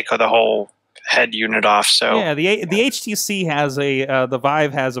having to take the whole head unit off. So Yeah, the HTC has the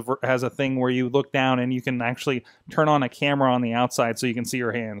Vive has a thing where you look down and you can actually turn on a camera on the outside so you can see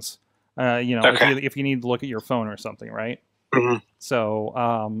your hands. Okay. if you need to look at your phone or something, right? Mhm. So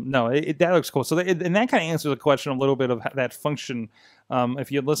no, that looks cool. So and that kind of answers the question a little bit of that function.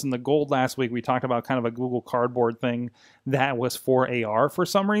 If you had listened to Gold last week, we talked about kind of a Google Cardboard thing that was for AR for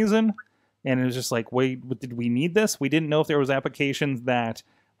some reason, and it was just like, wait, did we need this? We didn't know if there was applications that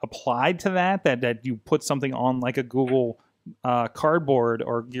applied to that you put something on like a Google Cardboard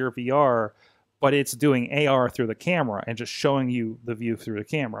or Gear VR, but it's doing AR through the camera and just showing you the view through the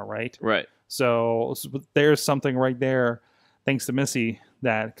camera, right? Right. So there's something right there, thanks to Missy,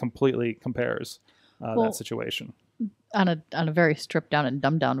 that completely compares that situation. On a very stripped down and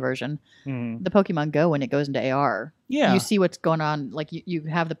dumbed down version, Mhm. the Pokemon Go, when it goes into AR, Yeah. you see what's going on. Like you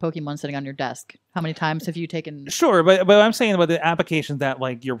have the Pokemon sitting on your desk. How many times have you taken? Sure, but I'm saying about the applications that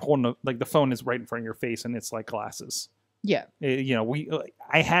like you're holding, like the phone is right in front of your face and it's like glasses. Yeah,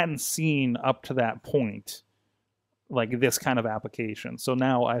 I hadn't seen up to that point like this kind of application. So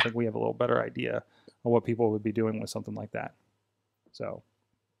now I think we have a little better idea of what people would be doing with something like that. So,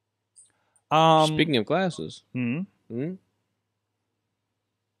 Speaking of glasses, hmm? hmm?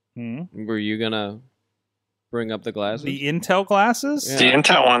 Hmm? Were you gonna bring up the glasses? The Intel glasses, Yeah. the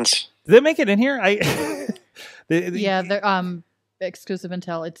Intel ones. did they make it in here? yeah. They're exclusive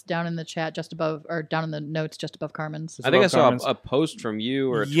Intel. It's down in the chat just above, or down in the notes just above Carmen's. I think I saw Carmen's. a post from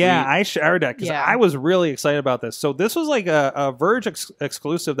you or a Yeah, tweet. I shared that because Yeah. I was really excited about this. So this was like a Verge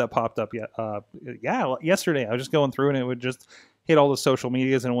exclusive that popped up yesterday. I was just going through and it would just hit all the social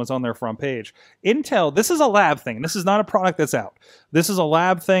medias and it was on their front page. Intel, this is a lab thing. This is not a product that's out. This is a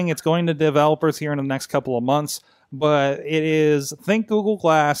lab thing. It's going to developers here in the next couple of months. But it is, think Google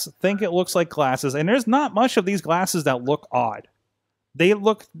Glass, think it looks like glasses. And there's not much of these glasses that look odd. They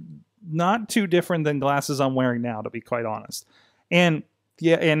look not too different than glasses I'm wearing now, to be quite honest. And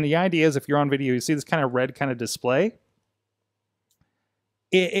yeah, and the idea is if you're on video, you see this kind of red kind of display.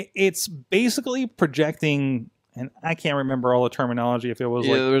 It's basically projecting, and I can't remember all the terminology. If it was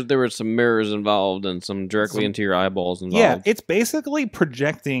there were some mirrors involved and some directly into your eyeballs involved. Yeah, it's basically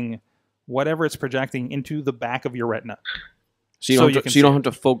projecting whatever it's projecting into the back of your retina. So you don't have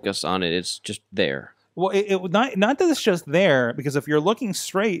to focus on it. It's just there. Well, not that it's just there, because if you're looking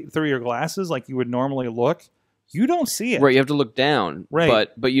straight through your glasses like you would normally look, you don't see it. Right, you have to look down. Right.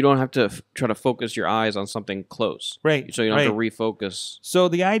 But you don't have to try to focus your eyes on something close. Right. So you don't have to refocus. So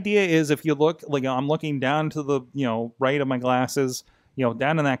the idea is if you look, like I'm looking down to the, right of my glasses,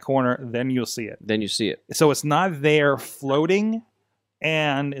 down in that corner, then you'll see it. Then you see it. So it's not there floating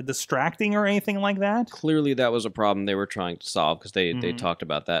and distracting or anything like that. Clearly that was a problem they were trying to solve, because they talked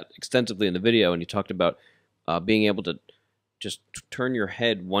about that extensively in the video, and you talked about being able to just turn your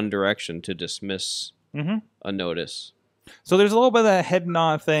head one direction to dismiss a notice. So there's a little bit of that head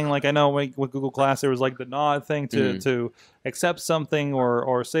nod thing. Like I know with Google Glass, there was like the nod thing to accept something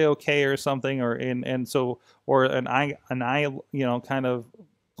or say okay or something, or an eye kind of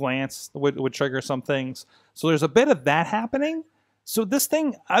glance would trigger some things. So there's a bit of that happening. So this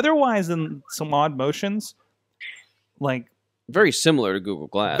thing, otherwise than some odd motions, like very similar to Google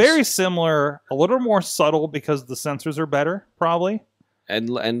Glass. Very similar, a little more subtle because the sensors are better, probably.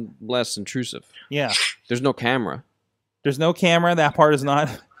 And less intrusive. Yeah. There's no camera. There's no camera. That part is not.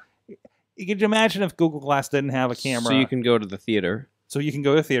 You could imagine if Google Glass didn't have a camera. So you can go to the theater.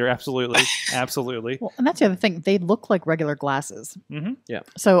 Absolutely. Absolutely. Well, and that's the other thing. They look like regular glasses. Mm-hmm. Yeah.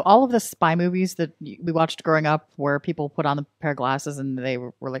 So all of the spy movies that we watched growing up where people put on a pair of glasses and they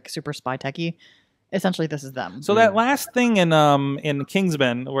were like super spy techie, essentially this is them. So that last thing in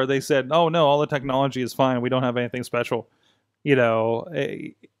Kingsman where they said, oh, no, all the technology is fine. We don't have anything special,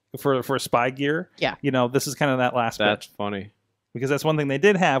 for spy gear. Yeah. This is kind of that last bit. That's funny. Because that's one thing they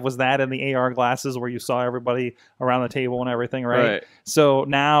did have was that and the AR glasses where you saw everybody around the table and everything, right? So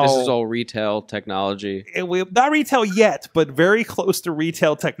now this is all retail technology. Not retail yet, but very close to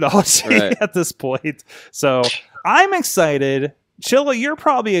retail technology at this point. So I'm excited. Chilla, you're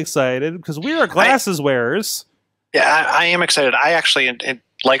probably excited because we are glasses wearers. Yeah, I am excited. I actually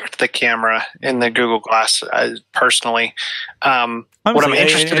liked the camera in the Google Glass personally. What I'm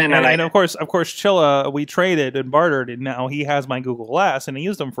interested in, and of course, Chilla, we traded and bartered, and now he has my Google Glass, and he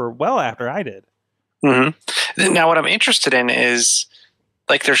used them for well after I did. Mm-hmm. Now, what I'm interested in is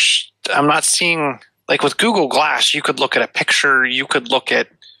I'm not seeing with Google Glass. You could look at a picture. You could look at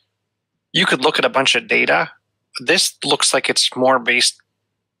a bunch of data. This looks like it's more based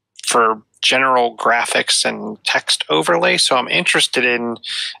for general graphics and text overlay. So I'm interested in,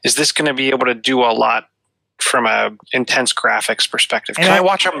 is this going to be able to do a lot from a intense graphics perspective? Can I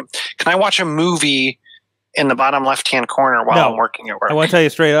watch a movie in the bottom left-hand corner while I'm working at work? I want to tell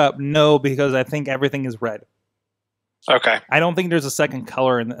you straight up, no, because I think everything is red. Okay. I don't think there's a second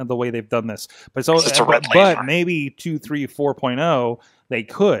color in the way they've done this. But it's a red laser. But maybe 2, 3, 4.0, they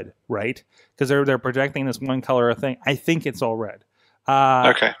could, right? Because they're projecting this one color thing. I think it's all red.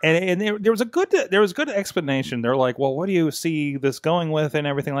 Okay. And there was good explanation. They're like, well, what do you see this going with and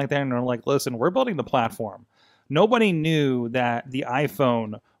everything like that? And they're like, listen, we're building the platform. Nobody knew that the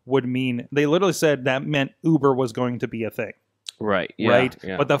iPhone would mean. They literally said that meant Uber was going to be a thing. Right. Yeah, right.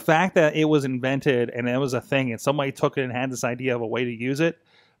 Yeah. But the fact that it was invented and it was a thing, and somebody took it and had this idea of a way to use it.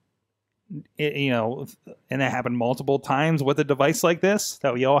 And that happened multiple times with a device like this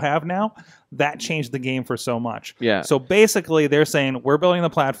that we all have now. That changed the game for so much. Yeah. So basically, they're saying we're building the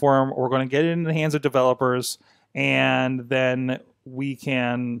platform. We're going to get it in the hands of developers, and then we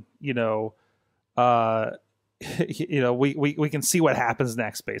can, we can see what happens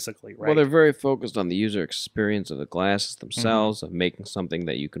next. Basically, right? Well, they're very focused on the user experience of the glasses themselves, of making something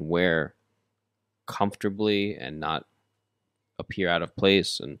that you can wear comfortably and not appear out of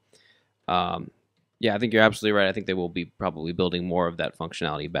place. And I think you're absolutely right. I think they will be probably building more of that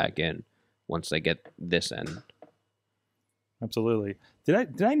functionality back in once they get this end. Absolutely.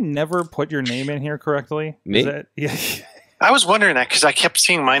 Did I never put your name in here correctly? Me? Yeah. I was wondering that because I kept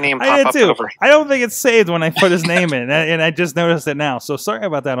seeing my name I pop did up too. over. I don't think it's saved when I put his name in, and I just noticed it now. So sorry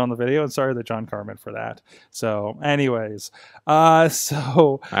about that on the video, and sorry to John Carman for that. So, anyways, I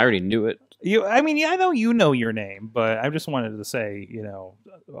already knew it. I know you know your name, but I just wanted to say,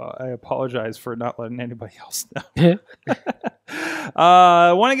 I apologize for not letting anybody else know.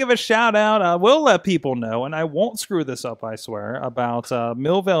 I want to give a shout out. I will let people know, and I won't screw this up, I swear, about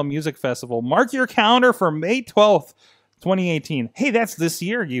Millvale Music Festival. Mark your calendar for May 12th. 2018. Hey, that's this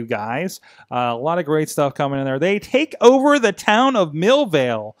year, you guys. A lot of great stuff coming in there. They take over the town of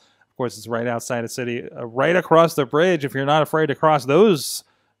Millvale. Of course, it's right outside the city, right across the bridge. If you're not afraid to cross those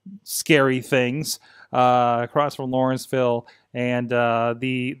scary things, across from Lawrenceville, and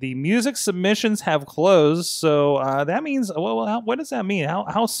the music submissions have closed. So that means, well, what does that mean?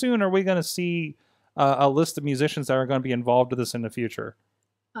 How soon are we going to see a list of musicians that are going to be involved with this in the future?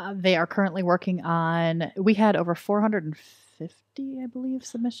 They are currently working on. We had over 450, I believe,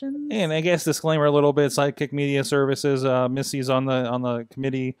 submissions. And I guess disclaimer a little bit: Sidekick Media Services, Missy's on the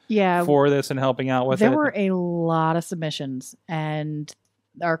committee Yeah, for this and helping out with it. there were a lot of submissions, and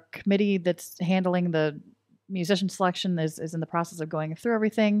our committee that's handling the musician selection is in the process of going through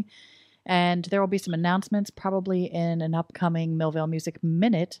everything. And there will be some announcements probably in an upcoming Millvale Music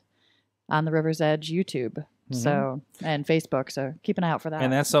Minute on the River's Edge YouTube. So, and Facebook. So keep an eye out for that.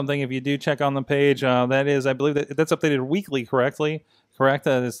 And that's something, if you do check on the page, that is, I believe that's updated weekly, correct?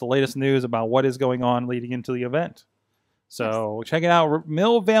 It's the latest news about what is going on leading into the event. So check it out,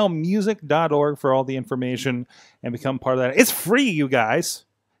 millvalemusic.org for all the information and become part of that. It's free, you guys.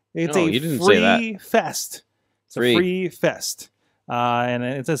 It's No, a you didn't say that. free fest. It's Free. a free fest. And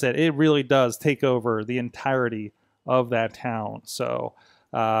as I said, it really does take over the entirety of that town. So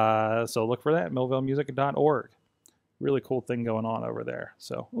look for that, millvalemusic.org. Really cool thing going on over there.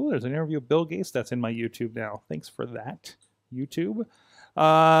 So, there's an interview with Bill Gates that's in my YouTube now. Thanks for that, YouTube.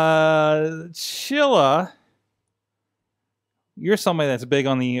 Chilla, you're somebody that's big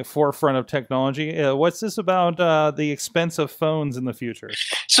on the forefront of technology. What's this about the expense of phones in the future?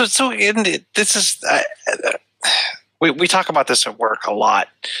 This is we talk about this at work a lot.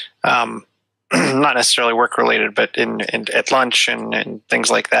 Not necessarily work related, but in at lunch and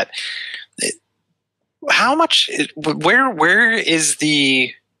things like that. How much? Where is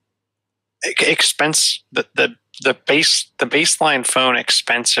the expense? The baseline phone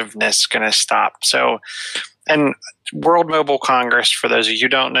expensiveness going to stop? So, and World Mobile Congress, for those of you who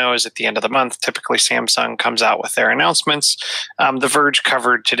don't know, is at the end of the month. Typically, Samsung comes out with their announcements. The Verge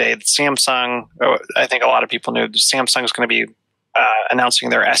covered today that Samsung. I think a lot of people knew Samsung is going to be announcing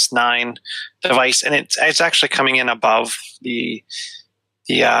their S9 device, and it's actually coming in above the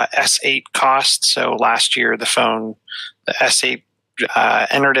S8 cost. So last year, the S8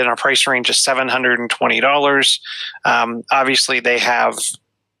 entered in a price range of $720. Obviously, they have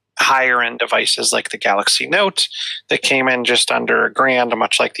higher end devices like the Galaxy Note that came in just under $1,000,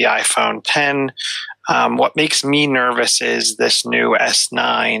 much like the iPhone 10. What makes me nervous is this new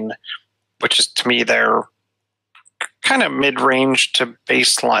S9, which is, to me, their kind of mid-range to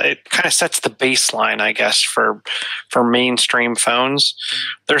baseline. It kind of sets the baseline, I guess, for mainstream phones.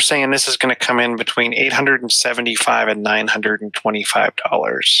 They're saying this is going to come in between $875 and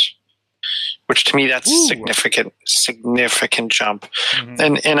 $925, which to me that's a significant jump.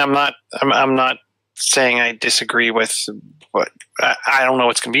 Mm-hmm. And I'm not saying I disagree with what I don't know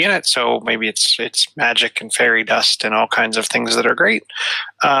what's going to be in it. So maybe it's magic and fairy dust and all kinds of things that are great.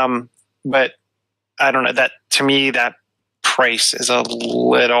 But I don't know, that to me, that price is a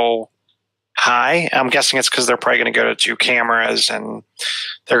little high. I'm guessing it's because they're probably going to go to 2 cameras and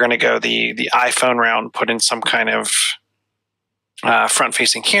they're going to go the iPhone route and put in some kind of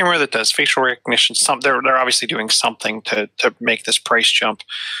front-facing camera that does facial recognition. They're obviously doing something to make this price jump,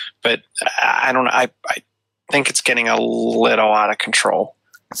 but I don't know. I think it's getting a little out of control.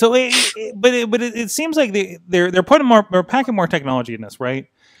 So, it seems like they're packing more technology in this, right?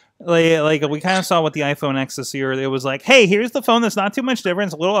 Like we kind of saw with the iPhone X this year. It was like, hey, here's the phone that's not too much different.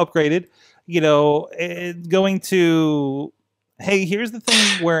 It's a little upgraded. Going to, hey, here's the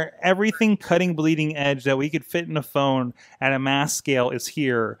thing where everything cutting bleeding edge that we could fit in a phone at a mass scale is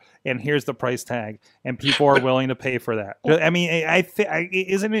here, and here's the price tag, and people are willing to pay for that. I mean,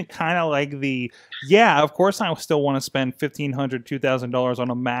 isn't it kind of like of course I still want to spend $1,500, $2,000 on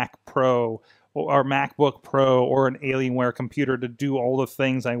a Mac Pro or MacBook Pro or an Alienware computer to do all the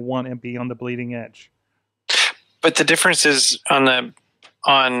things I want and be on the bleeding edge. But the difference is on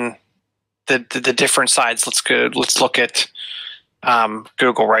the different sides. Let's look at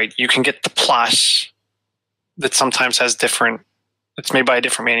Google, right? You can get the Plus that sometimes has different. It's made by a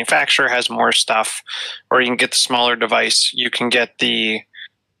different manufacturer, has more stuff, or you can get the smaller device. You can get the.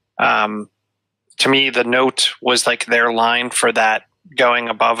 To me, the Note was like their line for that, going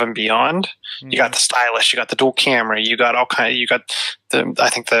above and beyond. You got the stylus, you got the dual camera, you got all kind. You got I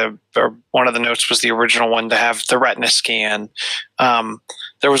think one of the Notes was the original one to have the Retina scan.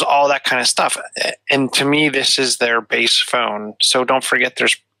 There was all that kind of stuff, and to me, this is their base phone. So don't forget,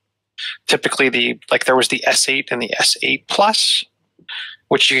 there's typically there was the S8 and the S8 Plus,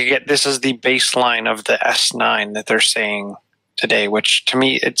 which you could get. This is the baseline of the S9 that they're saying today, which to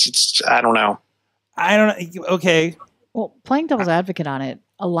me, it's I don't know. Okay. Well, playing devil's advocate on it,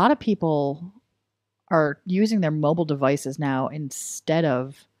 a lot of people are using their mobile devices now instead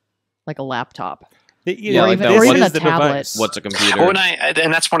of like a laptop. Yeah, like or even a the tablet. device. What's a computer? Well,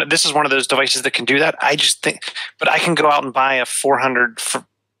 and that's this is one of those devices that can do that. I just think, but I can go out and buy a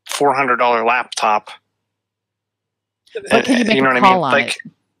 $400 laptop. But can you make know a what call I mean? on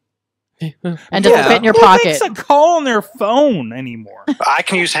it? And does it fit in your Who pocket? makes a call on their phone anymore? I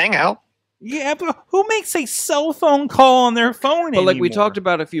can use Hangout. Yeah, but who makes a cell phone call on their phone But like we anymore? talked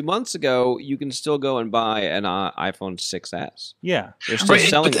about a few months ago, you can still go and buy an iPhone 6s. Yeah. They're still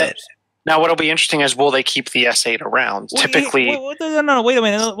selling those. Now, what'll be interesting is, will they keep the S8 around? Well, Typically, no, wait a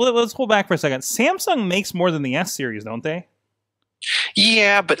minute. Let's hold back for a second. Samsung makes more than the S series, don't they?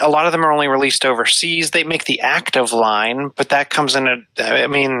 yeah, but a lot of them are only released overseas. They make the active line, but that comes in I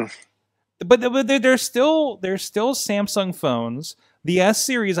mean, But they're still Samsung phones. The S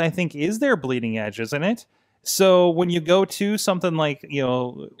series, I think, is their bleeding edge, isn't it? So when you go to something like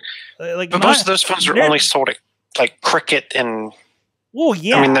like but most of those phones are only sold at like Cricket and. Well,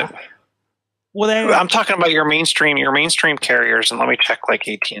 yeah. I mean, well, I'm talking about your mainstream carriers, and let me check like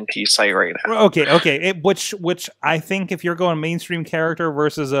AT&T site right now. Okay. Which I think if you're going mainstream character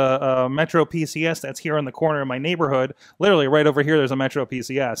versus a Metro PCS that's here in the corner of my neighborhood, literally right over here, there's a Metro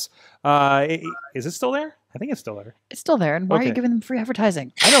PCS. Is it still there? I think it's still there. It's still there. And why are you Okay. giving them free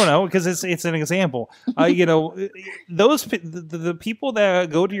advertising? I don't know because it's an example. Those the people that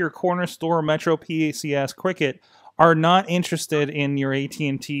go to your corner store Metro PCS Cricket are not interested in your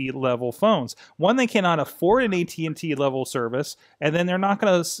AT&T level phones. One, they cannot afford an AT&T level service, and then they're not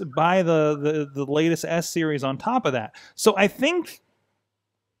going to buy the latest S series on top of that. So I think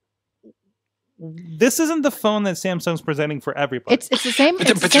this isn't the phone that Samsung's presenting for everybody. It's the same. But,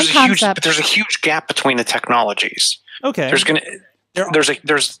 It's but the there's same a huge concept. there's a huge gap between the technologies. okay. There's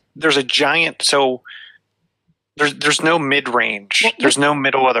a giant there's no mid range. Well, There's no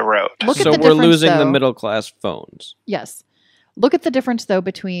middle of the road. Look at So the we're difference, losing the though. middle class phones. Yes. Look at the difference, though,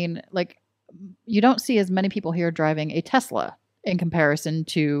 between like you don't see as many people here driving a Tesla in comparison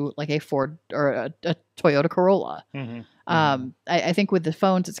to like a Ford or a Toyota Corolla. Mhm. I think with the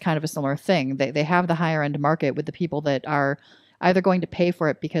phones, it's kind of a similar thing. They have the higher end market with the people that are either going to pay for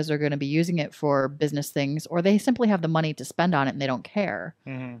it because they're going to be using it for business things, or they simply have the money to spend on it and they don't care.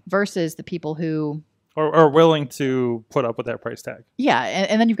 Mhm. Versus the people who, Or willing to put up with that price tag. yeah,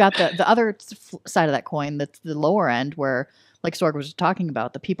 and then you've got the other side of that coin, that's the lower end, where like Sorg was talking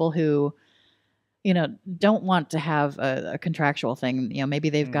about, the people who, don't want to have a contractual thing. Maybe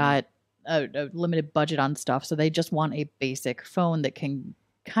they've got a limited budget on stuff, so they just want a basic phone that can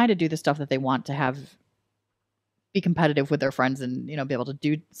kind of do the stuff that they want to have, be competitive with their friends, and be able to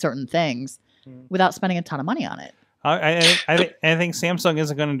do certain things without spending a ton of money on it. I think Samsung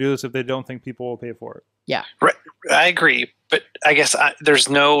isn't going to do this if they don't think people will pay for it. Yeah, Right. I agree, but I guess there's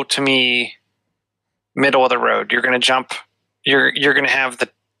no, to me, middle of the road. You're going to jump. You're going to have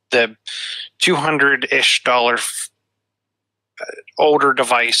the $200-ish older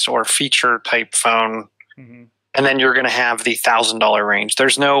device or feature type phone, Mm-hmm. and then you're going to have the $1,000 range.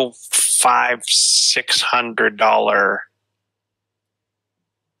 There's no $500-600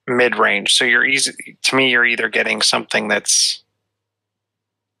 mid range. So you're either getting something that's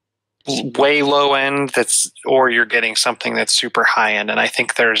way low end, or you're getting something that's super high end. And I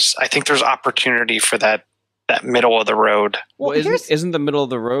think there's opportunity for that middle of the road. Well, isn't the middle of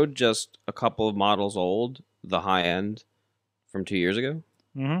the road just a couple of models old? The high end from 2 years ago.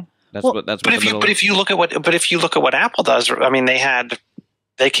 Mm-hmm. That's Well, what. That's But what. if you look at what Apple does, I mean, they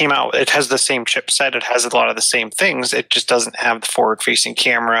came out. It has the same chipset. It has a lot of the same things. It just doesn't have the forward-facing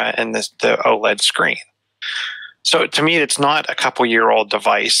camera and the OLED screen. So to me, it's not a couple-year-old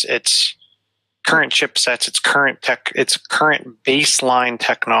device. It's current chipsets. It's current tech. It's current baseline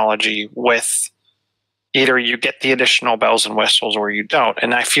technology with either you get the additional bells and whistles or you don't.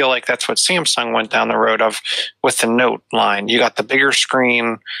 And I feel like that's what Samsung went down the road of with the Note line. You got the bigger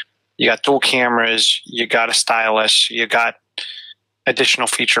screen. You got dual cameras. You got a stylus. You got additional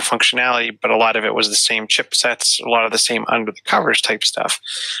feature functionality, but a lot of it was the same chipsets, a lot of the same under the covers type stuff.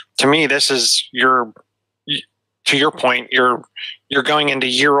 To me, this is to your point, you're going into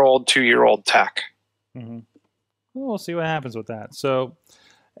year-old, 2-year-old tech. Mm-hmm. We'll see what happens with that. So,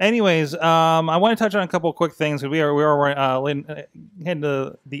 anyways, I want to touch on a couple of quick things. We are heading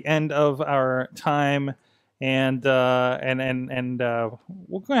to the end of our time, and we're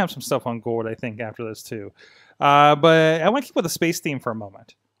gonna have some stuff on Gold, I think, after this too. But I want to keep with the space theme for a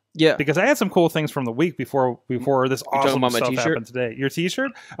moment. Yeah, Because I had some cool things from the week before this awesome about my stuff t-shirt? happened today. Your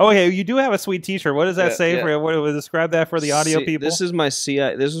t-shirt? Oh, okay. You do have a sweet t-shirt. What does that Yeah, say? yeah. For what? Describe that for the audio people. This is my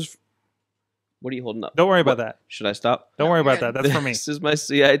CI. This is What are you holding up? Don't worry about that. Should I stop? Don't worry about that. That's for me. This is my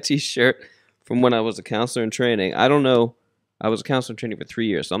CIT shirt from when I was a counselor in training. I don't know. I was a counselor in training for 3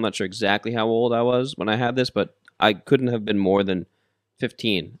 years, so I'm not sure exactly how old I was when I had this, but I couldn't have been more than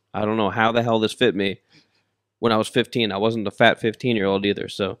 15. I don't know how the hell this fit me when I was 15. I wasn't a fat 15-year-old either,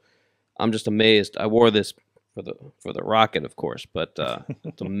 so I'm just amazed. I wore this for the rocket, of course, but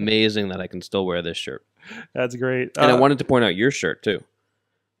it's amazing that I can still wear this shirt. That's great. And I wanted to point out your shirt too.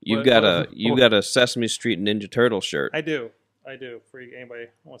 You've got a Sesame Street Ninja Turtle shirt. I do. For anybody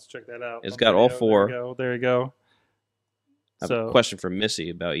who wants to check that out. It's got all four. There you go. I have a question for Missy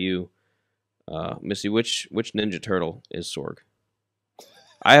about you. Missy, which Ninja Turtle is Sorg?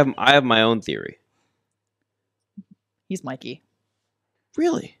 I have my own theory. He's Mikey.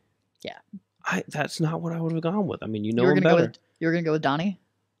 Really? Yeah. That's not what I would have gone with. I mean, you know You were him gonna better. you were gonna go with Donnie.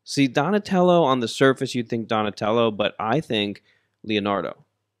 See, Donatello on the surface, you'd think Donatello, but I think Leonardo.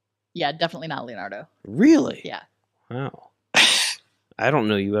 Yeah, definitely not Leonardo. Really? Yeah. Wow. I don't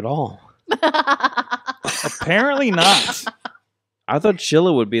know you at all. Apparently not. I thought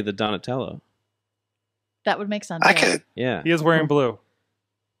Chilla would be the Donatello. That would make sense. I yeah. could. Yeah. He is wearing blue.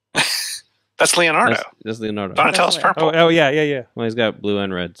 That's Leonardo. That's Leonardo. Donatello's That's purple. Oh yeah. Well, he's got blue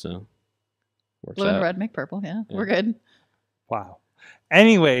and red, so works Blue and out. red make purple. Yeah, Yeah. we're good. Wow.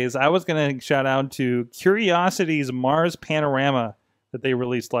 Anyways, I was going to shout out to Curiosity's Mars Panorama that they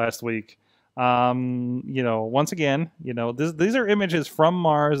released last week. Once again, these are images from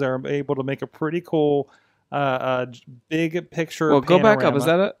Mars that are able to make a pretty cool big picture. Well, go back up.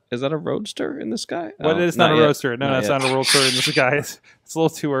 panorama. Is that a roadster in the sky? But Oh, it's not a yet. roadster. No, Not it's yet. not a roadster in the sky. It's a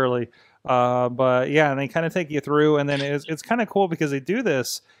little too early. But yeah, and they kind of take you through, and then it's kind of cool because they do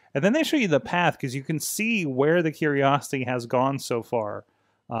this, and then they show you the path because you can see where the Curiosity has gone so far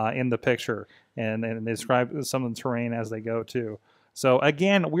in the picture, and they describe some of the terrain as they go too. So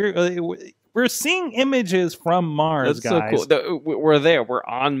again, we're seeing images from Mars, That's guys. so cool. We're there. We're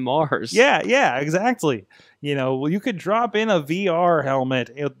on Mars. Yeah, exactly. You could drop in a VR helmet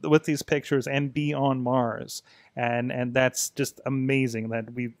with these pictures and be on Mars, and that's just amazing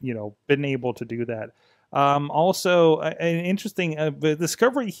that we've been able to do that. Also, an interesting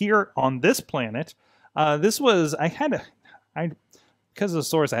discovery here on this planet. This was because of the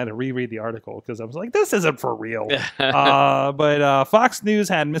source, I had to reread the article because I was like, this isn't for real. But Fox News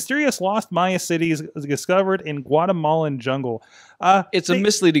had mysterious lost Maya cities discovered in Guatemalan jungle. It's a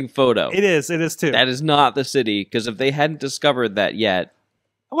misleading photo. It is too. That is not the city, because if they hadn't discovered that yet,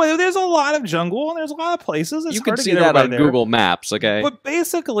 Well, there's a lot of jungle and there's a lot of places. It's you hard can to see get that everybody on there. Google Maps, okay? But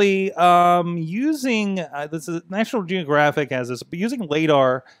basically, using this is National Geographic has this, but using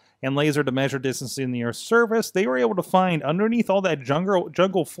radar and laser to measure distance in the Earth's surface, they were able to find underneath all that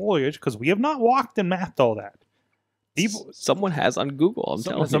jungle foliage, because we have not walked and mapped all that. Someone has on Google, I'm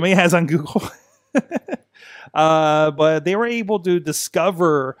telling you. Somebody has on Google. But they were able to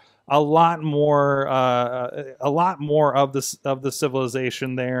discover a lot more of the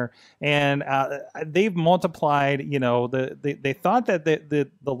civilization there, and they've multiplied. They thought that the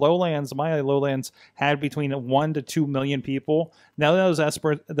lowlands, Maya lowlands, had between 1 to 2 million people. Now those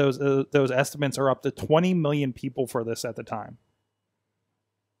estimates are up to 20 million people for this at the time.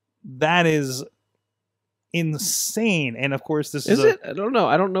 That is insane, and of course this is it? I don't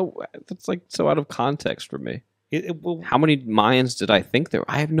know. That's like so out of context for me. How many Mayans did I think there were?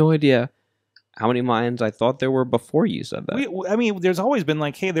 I have no idea how many Mayans I thought there were before you said that. There's always been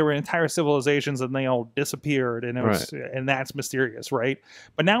like, hey, there were entire civilizations and they all disappeared, and and that's mysterious, right?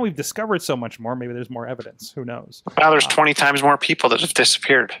 But now we've discovered so much more. Maybe there's more evidence. Who knows? Wow, there's 20 times more people that have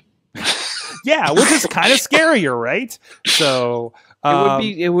disappeared. Yeah, which is kind of scarier, right? So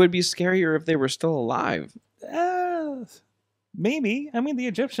it would be scarier if they were still alive. Maybe. The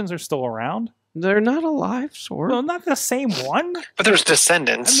Egyptians are still around. They're not alive, Sorg. Well, not the same one. But there's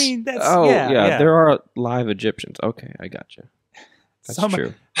descendants. That's yeah. There are live Egyptians. Okay, I got you. That's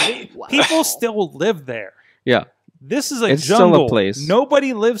true. People still live there. Yeah. This is a It's jungle. still a place.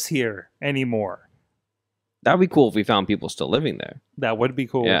 Nobody lives here anymore. That'd be cool if we found people still living there. That would be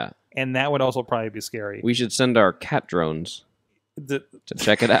cool. Yeah. And that would also probably be scary. We should send our cat drones to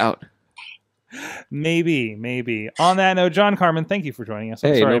check it out. Maybe. On that note, John Carman, thank you for joining us.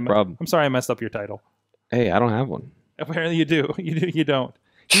 Hey, no problem. I'm sorry I messed up your title. Hey, I don't have one. Apparently you do. You don't.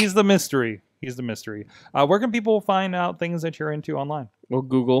 He's the mystery. Where can people find out things that you're into online? Well,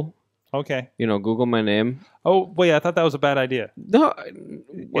 Google. Okay. Google my name. Oh, wait, I thought that was a bad idea. No.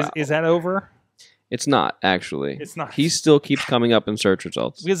 Is that over? It's not, actually. It's not. He still keeps coming up in search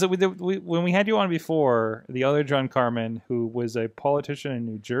results. Because when we had you on before, the other John Carman, who was a politician in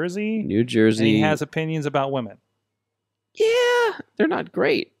New Jersey, New Jersey. and he has opinions about women. Yeah, they're not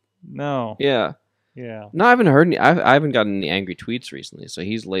great. No. Yeah. Yeah. No, I haven't heard any. I haven't gotten any angry tweets recently, so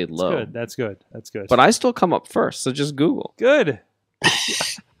he's laid low. That's good. That's good. But I still come up first, so just Google. Good.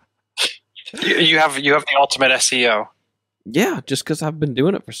 You have the ultimate SEO. Yeah, just because I've been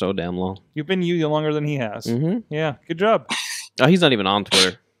doing it for so damn long. You've been you longer than he has. Mm-hmm. Yeah. Good job. Oh, he's not even on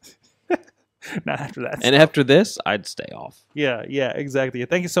Twitter. Not after that. And after this, I'd stay off. Yeah. Exactly.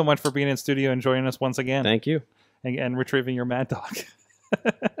 Thank you so much for being in studio and joining us once again. Thank you. And retrieving your mad dog.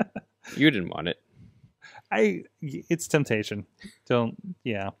 You didn't want it. It's temptation. Don't.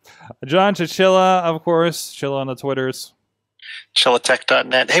 Yeah. John Chilla, of course. Chilla on the Twitters.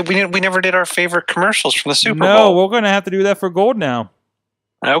 Chillatech.net. Hey, we never did our favorite commercials from the Super No, Bowl. we're going to have to do that for gold now.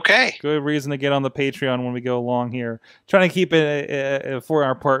 Okay. Good reason to get on the Patreon when we go along here. Trying to keep it for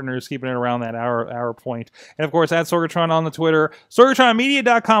our partners, keeping it around that hour point. And of course, at Sorgatron on the Twitter,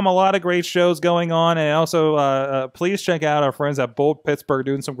 SorgatronMedia.com. A lot of great shows going on, and also please check out our friends at Bold Pittsburgh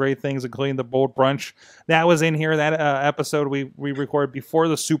doing some great things, including the Bold Brunch that was in here. That episode we recorded before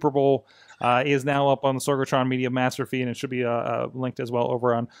the Super Bowl is now up on the Sorgatron Media Master Feed, and it should be linked as well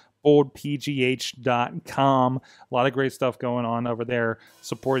over on boldpgh.com. A lot of great stuff going on over there,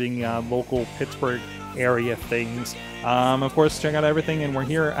 supporting local Pittsburgh area things. Of course, check out everything, and we're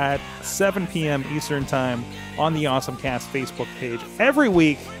here at 7 p.m. Eastern Time on the AwesomeCast Facebook page every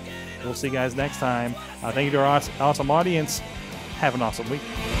week. We'll see you guys next time. Thank you to our awesome audience. Have an awesome week.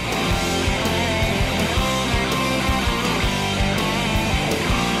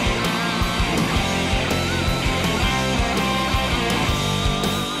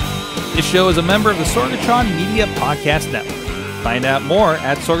 This show is a member of the Sorgatron Media Podcast Network. Find out more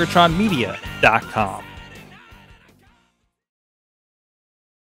at sorgatronmedia.com.